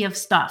this sea of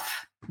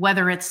stuff,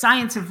 whether it's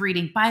science of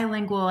reading,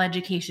 bilingual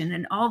education,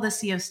 and all the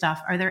sea of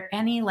stuff, are there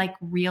any like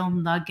real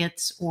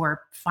nuggets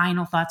or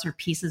final thoughts or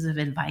pieces of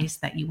advice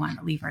that you want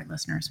to leave our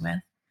listeners with?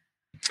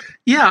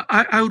 Yeah,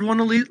 I would want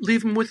to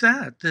leave them with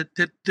that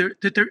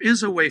there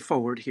is a way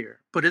forward here,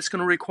 but it's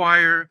going to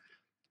require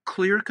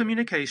clear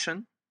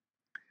communication,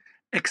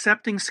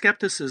 accepting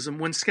skepticism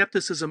when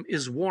skepticism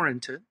is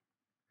warranted,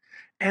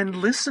 and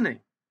listening.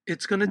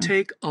 It's going to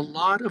take a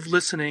lot of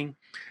listening,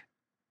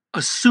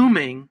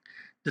 assuming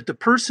that the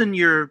person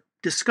you're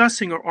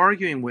discussing or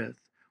arguing with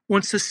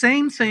wants the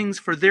same things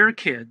for their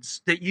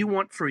kids that you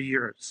want for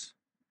yours.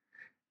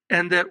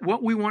 And that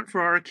what we want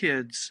for our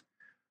kids,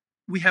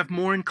 we have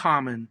more in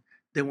common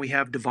than we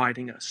have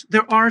dividing us.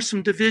 There are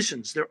some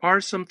divisions. There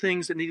are some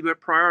things that need to be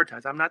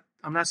prioritized.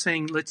 I'm not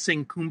saying let's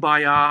sing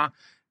Kumbaya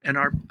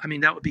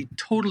that would be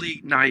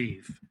totally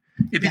naive.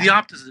 It'd be the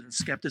opposite of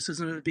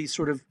skepticism. It would be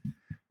sort of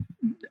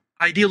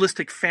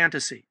idealistic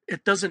fantasy.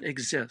 It doesn't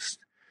exist.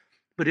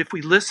 But if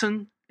we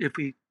listen, if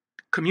we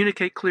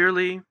communicate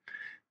clearly,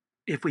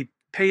 if we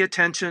pay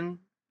attention,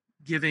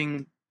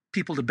 giving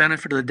people the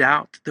benefit of the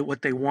doubt that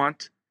what they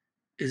want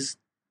is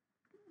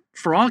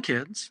for all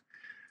kids,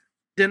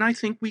 then I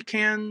think we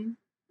can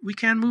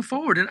move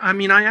forward. And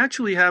I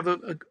actually have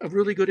a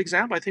really good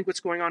example. I think what's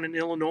going on in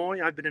Illinois,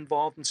 I've been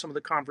involved in some of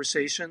the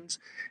conversations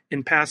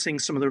in passing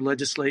some of their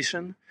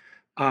legislation,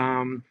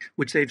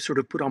 which they've sort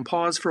of put on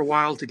pause for a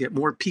while to get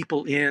more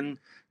people in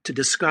to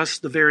discuss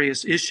the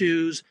various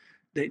issues.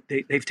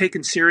 They've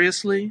taken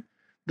seriously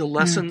the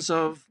lessons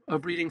of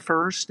reading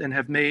first, and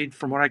have made,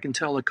 from what I can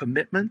tell, a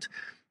commitment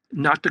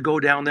not to go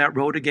down that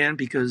road again,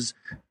 because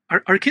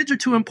our kids are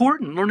too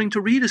important. Learning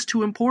to read is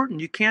too important.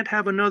 You can't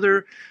have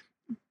another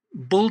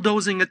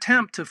bulldozing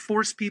attempt to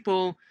force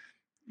people,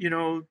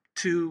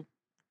 to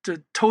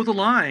toe the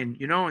line,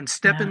 and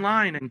step in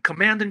line and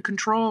command and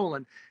control.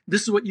 And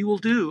this is what you will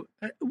do.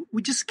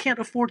 We just can't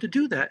afford to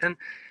do that.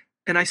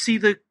 And I see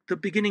the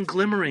beginning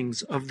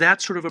glimmerings of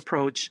that sort of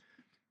approach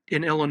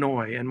in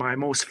Illinois. And my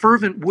most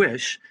fervent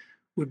wish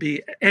would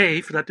be,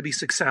 A, for that to be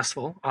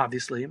successful,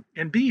 obviously,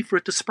 and B, for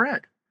it to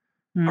spread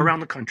around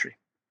the country.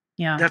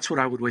 Yeah. That's what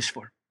I would wish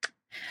for.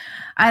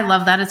 I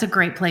love that. It's a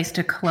great place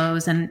to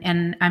close.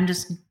 And I'm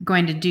just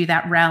going to do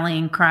that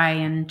rallying cry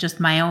in just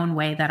my own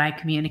way that I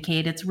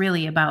communicate. It's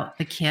really about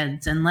the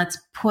kids, and let's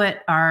put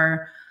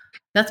our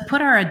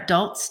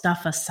adult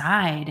stuff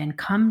aside and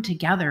come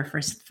together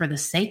for the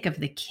sake of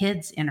the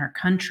kids in our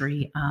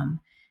country,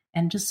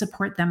 and just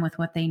support them with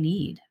what they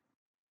need.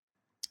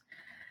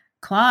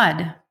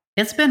 Claude,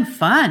 it's been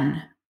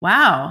fun.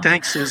 Wow.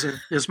 Thanks,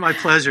 Susan. It's my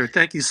pleasure.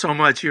 Thank you so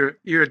much. You're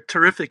a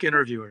terrific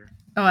interviewer.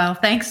 Well,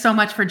 thanks so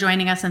much for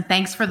joining us, and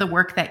thanks for the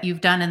work that you've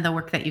done and the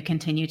work that you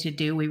continue to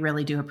do. We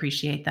really do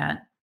appreciate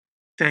that.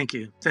 Thank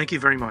you. Thank you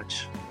very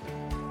much.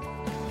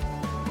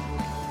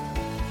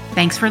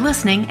 Thanks for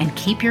listening, and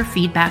keep your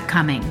feedback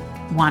coming.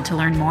 Want to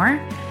learn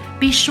more?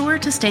 Be sure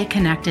to stay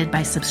connected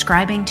by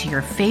subscribing to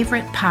your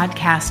favorite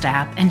podcast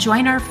app and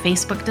join our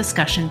Facebook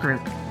discussion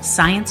group,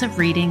 Science of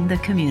Reading, the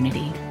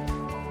Community.